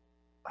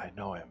 I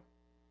know him.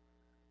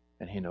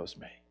 And he knows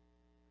me.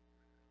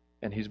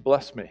 And he's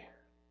blessed me.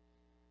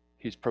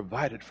 He's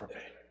provided for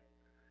me.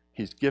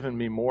 He's given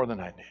me more than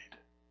I need.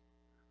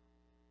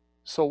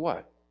 So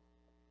what?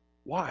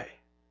 Why?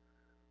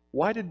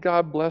 Why did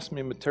God bless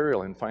me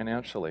materially and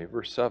financially?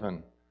 Verse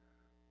 7.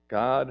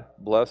 God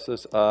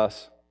blesses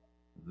us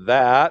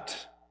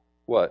that,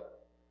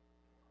 what?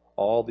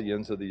 All the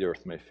ends of the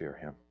earth may fear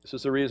him. This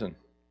is the reason.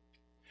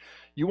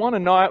 You want to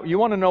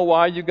know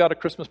why you got a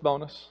Christmas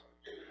bonus?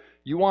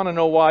 You want to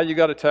know why you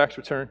got a tax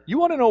return? You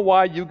want to know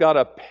why you got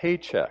a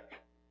paycheck?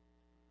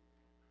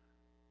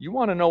 You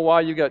want to know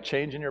why you got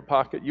change in your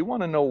pocket? You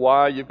want to know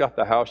why you've got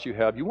the house you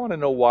have? You want to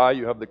know why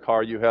you have the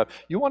car you have?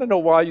 You want to know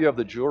why you have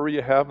the jewelry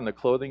you have and the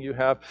clothing you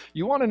have?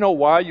 You want to know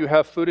why you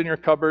have food in your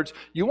cupboards?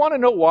 You want to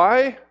know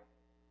why?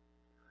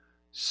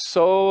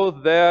 So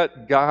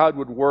that God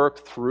would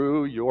work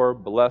through your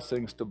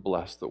blessings to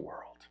bless the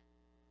world.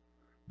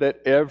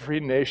 That every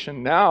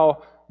nation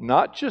now,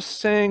 not just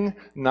sing,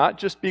 not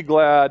just be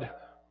glad,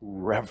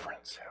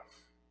 reverence him.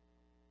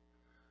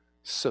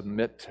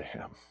 Submit to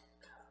him.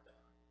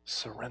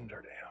 Surrender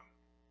to him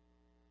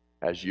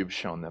as you've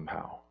shown them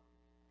how.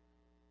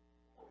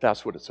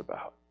 That's what it's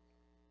about.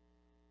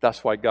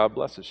 That's why God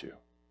blesses you.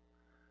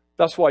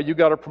 That's why you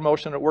got a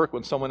promotion at work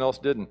when someone else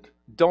didn't.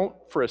 Don't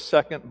for a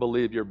second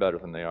believe you're better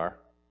than they are.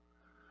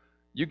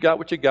 You got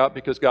what you got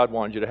because God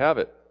wanted you to have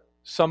it.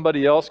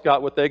 Somebody else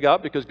got what they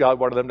got because God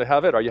wanted them to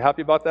have it. Are you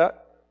happy about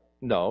that?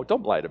 No,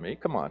 don't lie to me.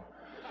 Come on.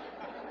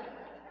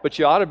 But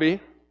you ought to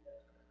be.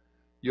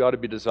 You ought to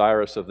be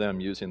desirous of them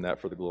using that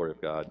for the glory of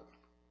God.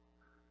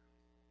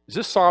 Is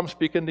this psalm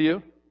speaking to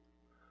you?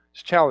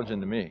 It's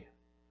challenging to me.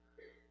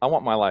 I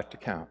want my life to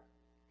count.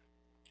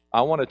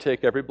 I want to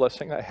take every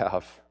blessing I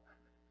have,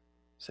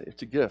 say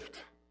it's a gift.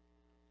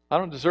 I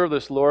don't deserve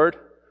this, Lord,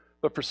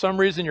 but for some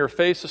reason your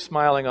face is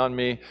smiling on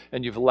me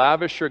and you've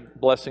lavished your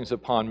blessings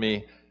upon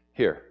me.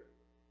 Here,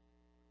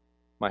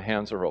 my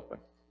hands are open.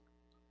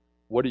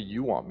 What do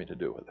you want me to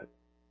do with it?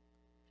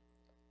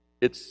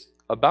 It's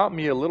about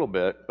me a little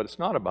bit, but it's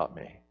not about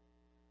me.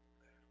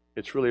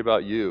 It's really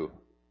about you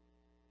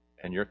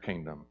and your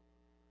kingdom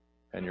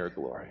and your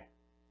glory.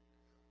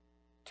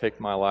 Take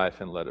my life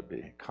and let it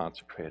be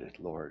consecrated,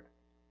 Lord,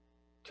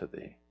 to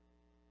thee.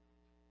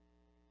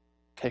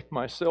 Take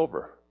my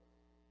silver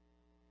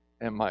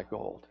and my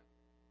gold.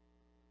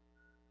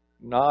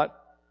 Not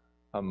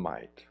a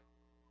mite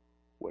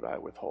would I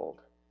withhold.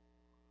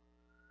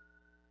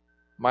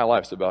 My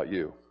life's about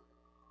you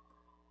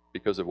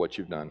because of what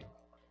you've done.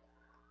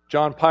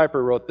 John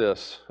Piper wrote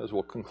this, as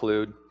we'll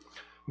conclude.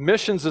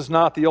 Missions is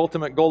not the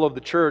ultimate goal of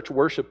the church,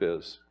 worship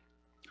is.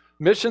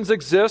 Missions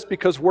exist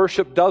because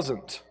worship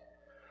doesn't.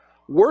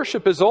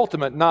 Worship is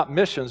ultimate, not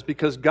missions,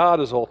 because God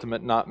is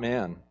ultimate, not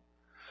man.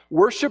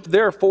 Worship,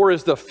 therefore,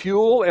 is the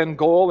fuel and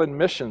goal in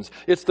missions.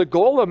 It's the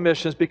goal of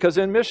missions because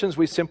in missions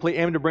we simply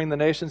aim to bring the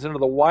nations into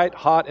the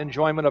white-hot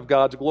enjoyment of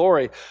God's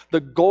glory.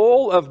 The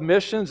goal of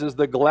missions is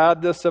the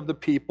gladness of the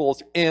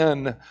peoples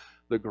in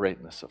the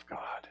greatness of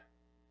God.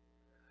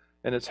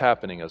 And it's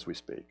happening as we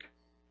speak.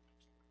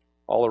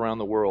 All around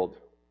the world,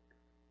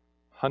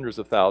 hundreds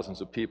of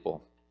thousands of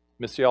people.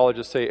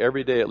 Missiologists say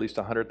every day at least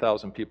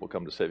 100,000 people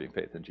come to saving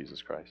faith in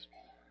Jesus Christ.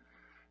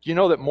 Do you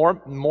know that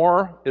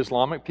more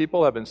Islamic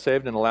people have been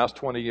saved in the last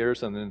 20 years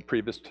than in the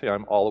previous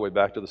time, all the way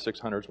back to the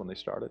 600s when they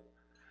started?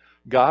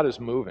 God is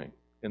moving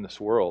in this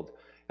world,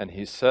 and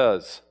He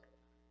says,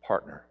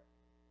 partner.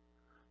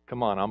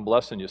 Come on, I'm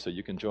blessing you so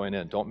you can join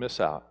in. Don't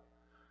miss out.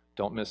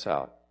 Don't miss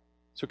out.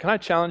 So can I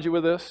challenge you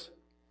with this?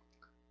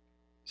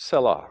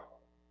 Selah.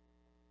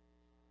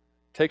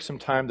 Take some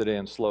time today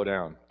and slow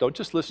down. Don't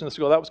just listen to this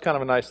and go, that was kind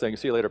of a nice thing.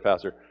 See you later,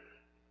 Pastor.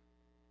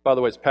 By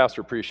the way, it's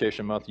Pastor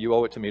Appreciation Month. You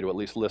owe it to me to at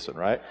least listen,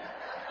 right?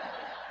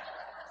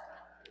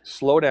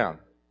 Slow down.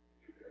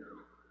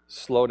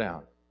 Slow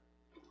down.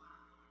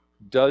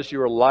 Does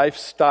your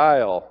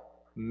lifestyle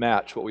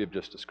match what we've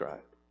just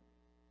described?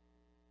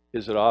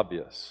 Is it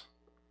obvious?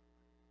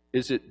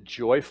 Is it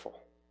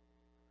joyful?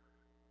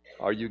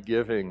 Are you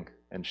giving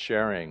and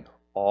sharing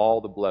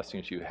all the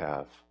blessings you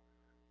have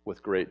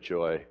with great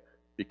joy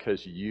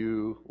because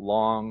you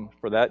long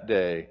for that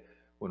day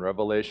when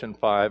Revelation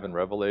 5 and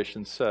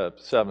Revelation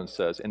 7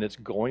 says, and it's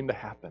going to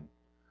happen.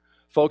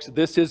 Folks,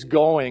 this is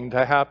going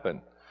to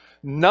happen.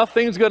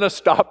 Nothing's going to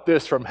stop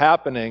this from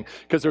happening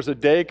because there's a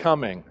day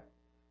coming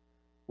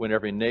when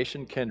every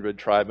nation, kindred,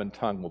 tribe, and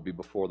tongue will be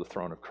before the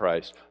throne of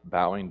Christ,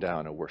 bowing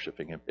down and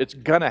worshiping Him. It's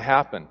going to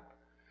happen.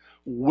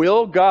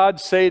 Will God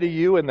say to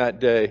you in that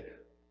day,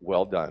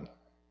 well done,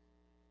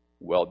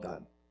 well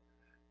done.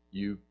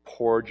 You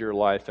poured your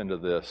life into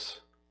this.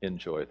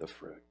 Enjoy the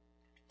fruit.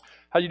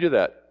 How do you do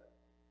that?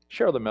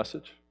 Share the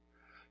message.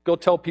 Go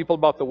tell people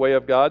about the way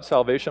of God,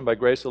 salvation by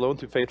grace alone,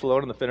 through faith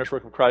alone, and the finished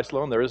work of Christ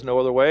alone. There is no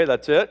other way.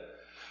 That's it.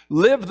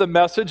 Live the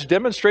message.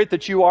 Demonstrate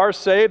that you are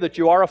saved, that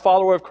you are a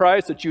follower of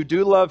Christ, that you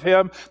do love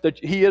Him, that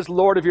He is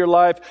Lord of your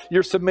life.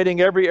 You're submitting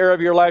every area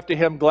of your life to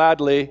Him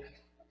gladly.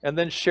 And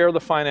then share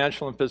the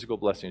financial and physical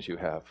blessings you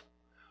have.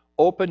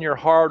 Open your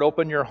heart,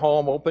 open your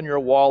home, open your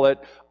wallet,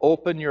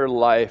 open your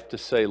life to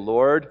say,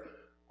 Lord,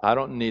 I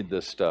don't need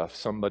this stuff.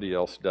 Somebody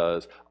else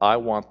does. I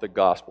want the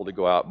gospel to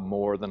go out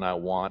more than I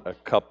want a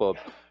cup of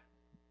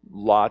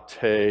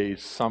latte,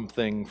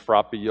 something,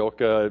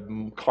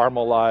 frappioca,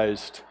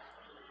 caramelized.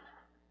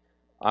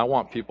 I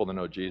want people to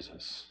know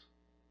Jesus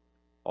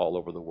all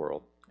over the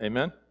world.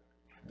 Amen?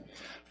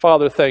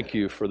 Father, thank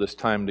you for this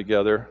time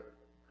together.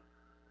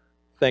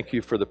 Thank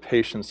you for the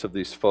patience of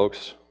these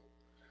folks.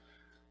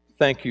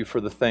 Thank you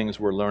for the things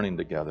we're learning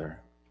together.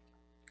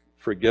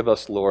 Forgive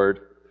us,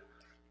 Lord,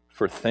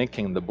 for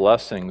thinking the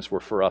blessings were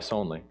for us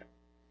only.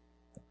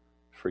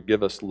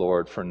 Forgive us,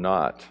 Lord, for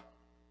not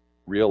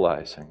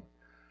realizing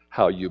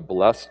how you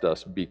blessed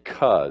us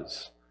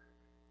because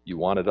you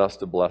wanted us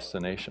to bless the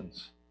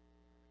nations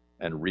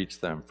and reach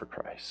them for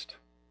Christ.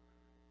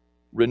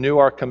 Renew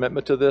our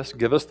commitment to this.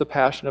 Give us the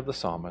passion of the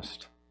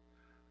psalmist.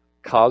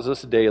 Cause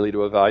us daily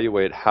to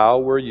evaluate how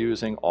we're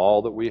using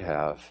all that we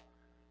have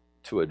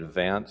to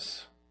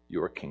advance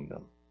your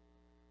kingdom.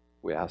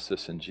 We ask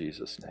this in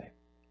Jesus' name.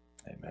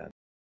 Amen.